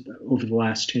words, over the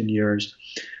last 10 years,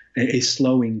 a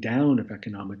slowing down of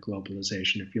economic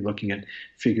globalization. If you're looking at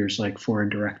figures like foreign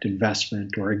direct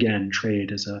investment or, again,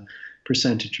 trade as a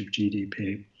percentage of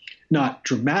GDP. Not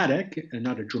dramatic, and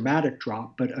not a dramatic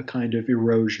drop, but a kind of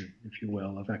erosion, if you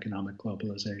will, of economic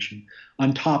globalization.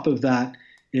 On top of that,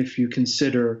 if you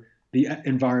consider the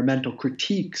environmental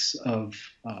critiques of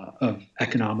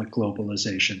economic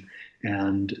globalization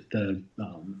and the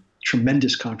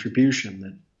tremendous contribution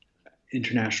that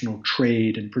international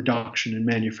trade and production and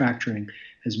manufacturing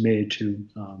has made to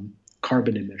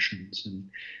carbon emissions and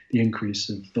the increase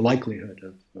of the likelihood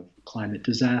of climate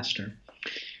disaster.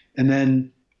 And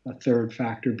then a third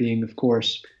factor being, of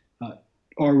course,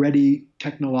 already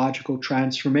technological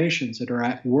transformations that are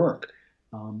at work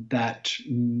that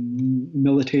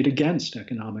militate against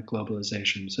economic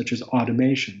globalization, such as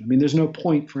automation. I mean, there's no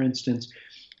point, for instance,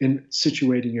 in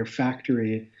situating your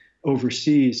factory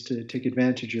overseas to take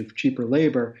advantage of cheaper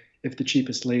labor if the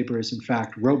cheapest labor is, in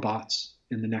fact, robots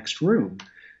in the next room.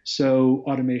 So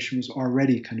automation was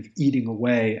already kind of eating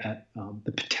away at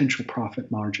the potential profit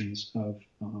margins of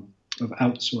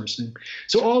outsourcing.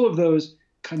 So all of those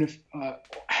kind of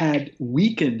had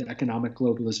weakened economic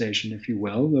globalization, if you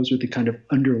will. Those are the kind of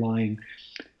underlying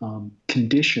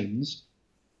conditions.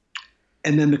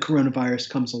 And then the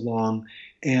coronavirus comes along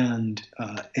and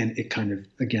it kind of,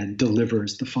 again,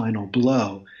 delivers the final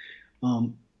blow.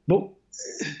 But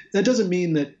that doesn't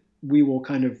mean that we will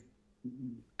kind of,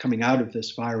 coming out of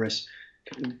this virus,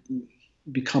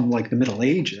 become like the Middle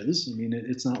Ages. I mean,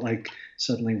 it's not like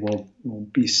suddenly we'll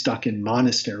be stuck in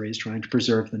monasteries trying to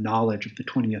preserve the knowledge of the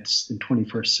 20th and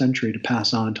 21st century to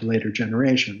pass on to later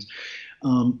generations.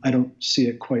 I don't see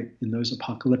it quite in those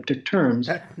apocalyptic terms.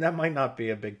 That might not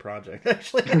be a big project,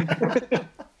 actually.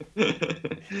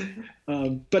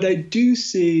 But I do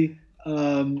see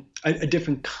a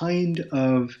different kind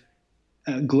of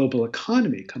global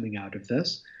economy coming out of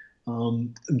this.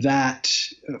 That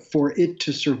for it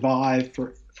to survive,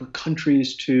 for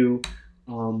countries to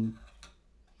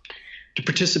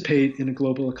participate in a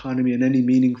global economy in any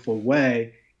meaningful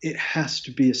way, it has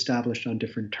to be established on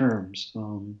different terms.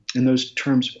 And those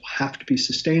terms will have to be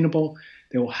sustainable.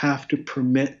 They will have to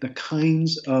permit the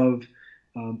kinds of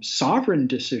sovereign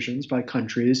decisions by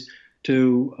countries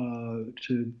to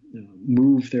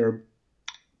move their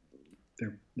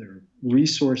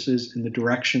resources in the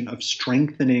direction of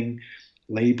strengthening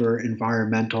labor,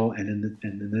 environmental, and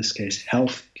in this case,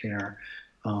 healthcare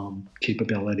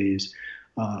capabilities.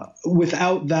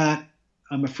 Without that,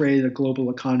 I'm afraid a global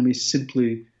economy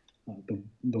simply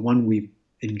the one we've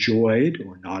enjoyed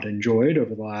or not enjoyed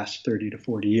over the last 30 to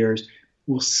 40 years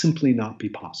will simply not be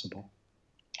possible.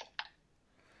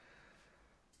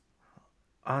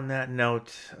 On that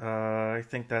note, I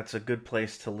think that's a good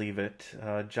place to leave it.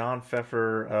 John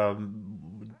Pfeffer,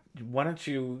 why don't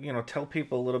you tell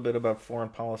people a little bit about Foreign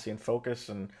Policy in Focus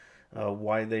and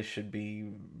why they should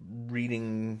be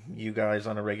reading you guys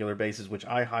on a regular basis, which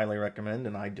I highly recommend,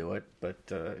 and I do it.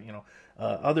 But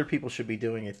other people should be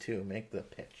doing it too. Make the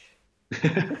pitch.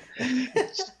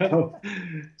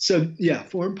 so yeah,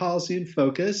 Foreign Policy in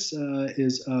Focus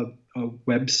is a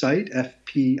website,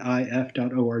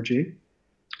 fpif.org,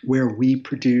 where we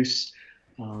produce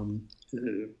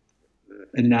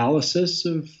analysis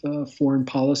of foreign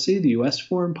policy, the U.S.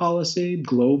 foreign policy,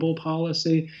 global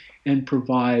policy, and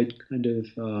provide kind of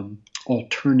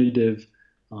alternative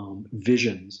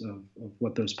visions of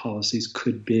what those policies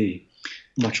could be,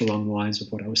 much along the lines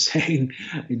of what I was saying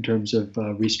in terms of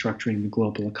restructuring the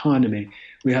global economy.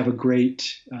 We have a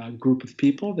great group of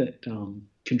people that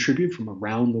contribute from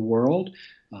around the world.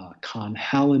 Con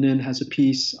Hallinan has a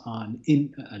piece on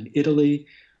Italy.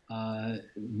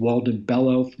 Walden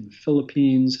Bello from the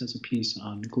Philippines has a piece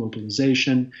on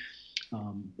globalization.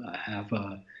 I have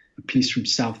a piece from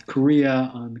South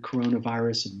Korea on the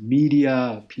coronavirus and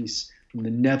media, a piece from the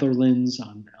Netherlands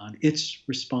on its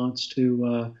response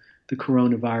to the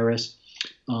coronavirus.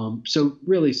 So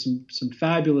really some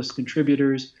fabulous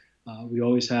contributors. We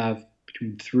always have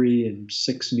between 3 and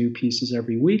 6 new pieces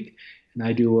every week, and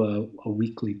I do a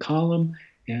weekly column,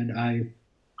 and I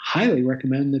highly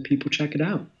recommend that people check it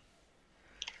out.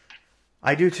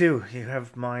 I do too. You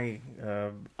have my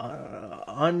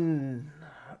I'm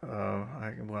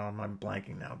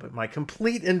blanking now, but my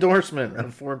complete endorsement on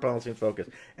Foreign Policy in Focus,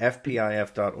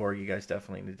 fpif.org. You guys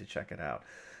definitely need to check it out.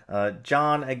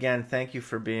 John, again, thank you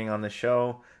for being on the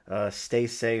show. Stay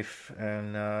safe,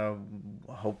 and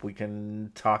hope we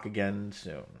can talk again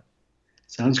soon.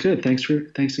 Sounds good.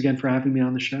 Thanks again for having me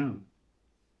on the show.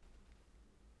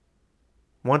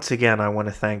 Once again, I want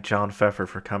to thank John Pfeffer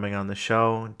for coming on the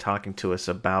show and talking to us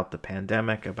about the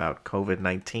pandemic, about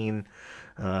COVID-19,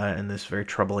 and this very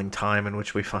troubling time in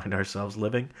which we find ourselves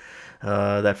living.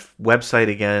 That website,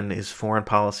 again, is Foreign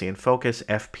Policy in Focus,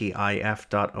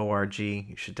 fpif.org.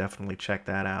 You should definitely check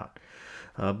that out.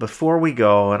 Before we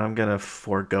go, and I'm going to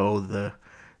forego the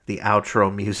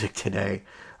outro music today,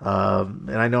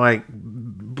 and I know I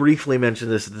briefly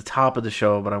mentioned this at the top of the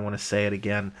show, but I want to say it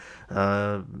again.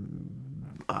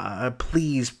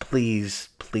 Please,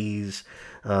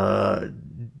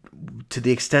 to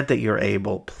the extent that you're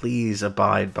able, please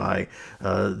abide by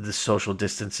the social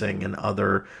distancing and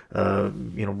other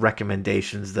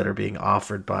recommendations that are being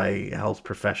offered by health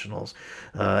professionals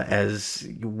as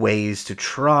ways to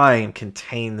try and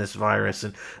contain this virus.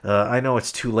 And I know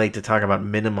it's too late to talk about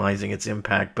minimizing its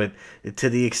impact, but to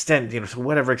the extent, to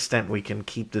whatever extent we can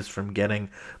keep this from getting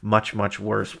much, much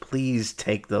worse, please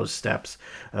take those steps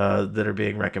that are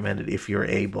being recommended if you're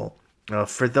able.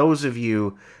 For those of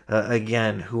you,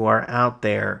 again, who are out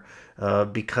there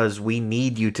because we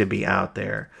need you to be out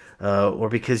there, or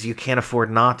because you can't afford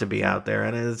not to be out there,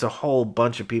 and it's a whole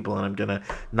bunch of people, and I'm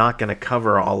not gonna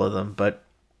cover all of them, but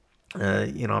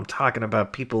I'm talking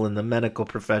about people in the medical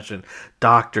profession,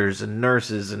 doctors and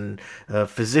nurses and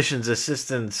physicians'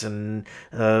 assistants and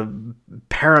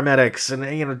paramedics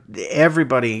and,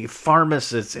 everybody,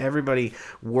 pharmacists, everybody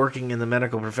working in the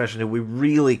medical profession who we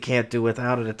really can't do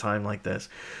without at a time like this.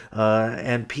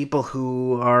 And people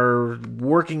who are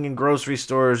working in grocery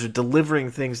stores or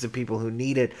delivering things to people who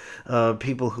need it,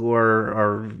 people who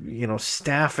are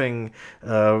staffing,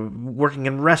 working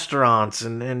in restaurants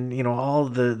and all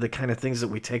the kind of things that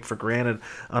we take for granted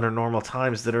under normal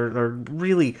times that are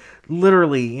really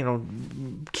literally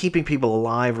keeping people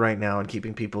alive right now and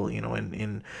keeping people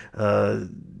in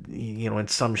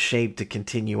some shape to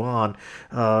continue on.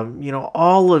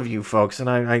 All of you folks, and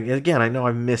I know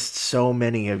I've missed so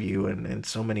many of you and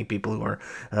so many people who are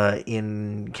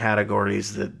in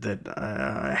categories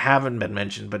that haven't been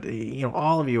mentioned, but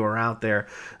all of you are out there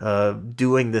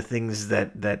doing the things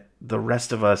that the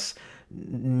rest of us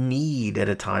need at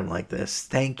a time like this.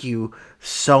 Thank you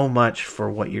so much for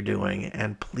what you're doing,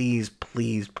 and please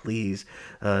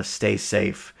stay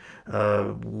safe.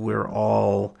 We're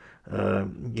all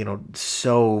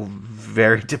so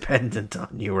very dependent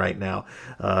on you right now,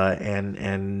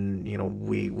 and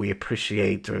we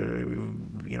appreciate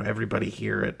everybody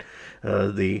here at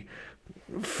the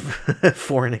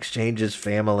Foreign Exchanges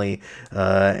family,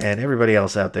 and everybody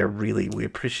else out there. Really, we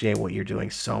appreciate what you're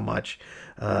doing so much,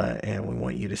 and we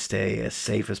want you to stay as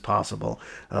safe as possible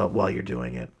while you're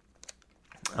doing it.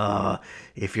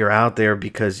 If you're out there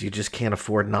because you just can't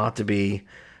afford not to be,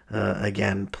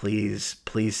 again, please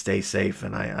stay safe.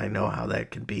 And I know how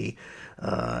that can be,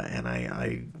 and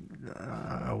I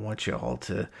want you all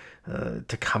to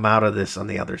come out of this on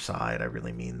the other side. I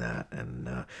really mean that,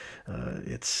 and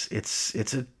it's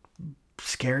a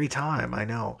scary time. I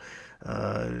know,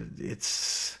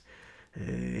 it's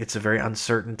a very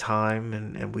uncertain time,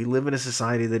 and we live in a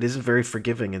society that isn't very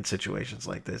forgiving in situations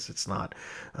like this. It's not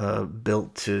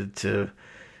built to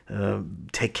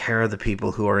take care of the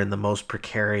people who are in the most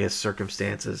precarious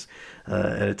circumstances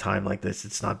at a time like this.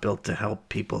 It's not built to help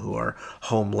people who are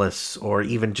homeless or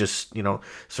even just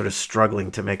sort of struggling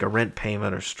to make a rent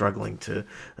payment or struggling to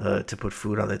put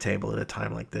food on the table at a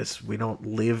time like this. We don't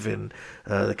live in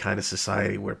the kind of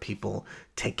society where people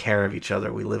take care of each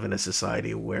other. We live in a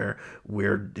society where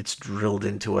it's drilled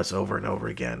into us over and over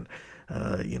again.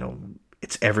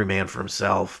 It's every man for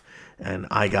himself, and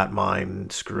I got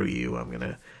mine. Screw you. I'm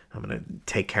gonna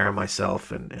take care of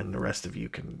myself, and the rest of you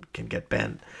can get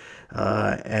bent.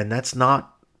 And that's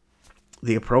not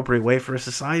the appropriate way for a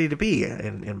society to be,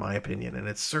 in my opinion. And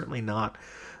it's certainly not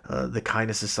the kind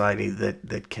of society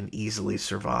that can easily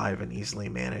survive and easily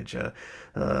manage a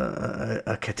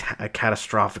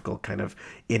catastrophical kind of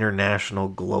international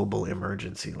global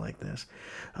emergency like this.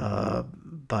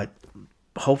 But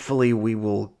hopefully we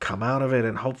will come out of it,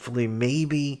 and hopefully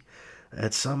maybe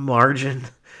at some margin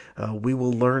we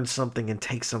will learn something and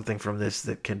take something from this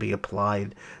that can be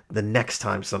applied the next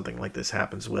time something like this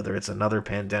happens, whether it's another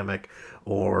pandemic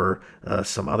or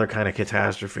some other kind of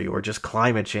catastrophe or just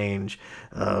climate change,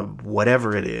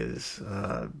 whatever it is.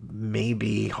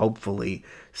 Maybe, hopefully,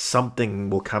 something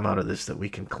will come out of this that we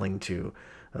can cling to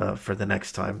for the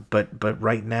next time. But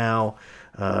right now,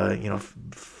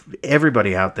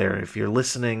 everybody out there, if you're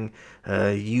listening,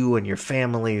 you and your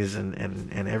families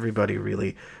and everybody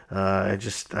really, I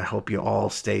hope you all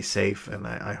stay safe, and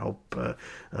I hope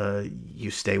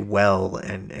you stay well,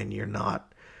 and you're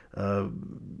not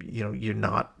you're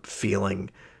not feeling.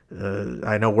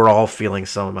 I know we're all feeling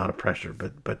some amount of pressure,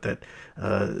 but that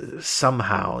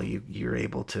somehow you're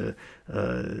able to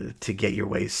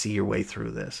see your way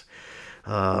through this.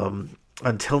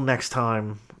 Until next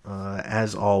time,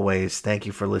 as always, thank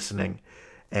you for listening,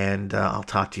 and I'll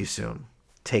talk to you soon.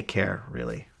 Take care,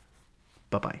 really.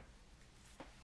 Bye bye.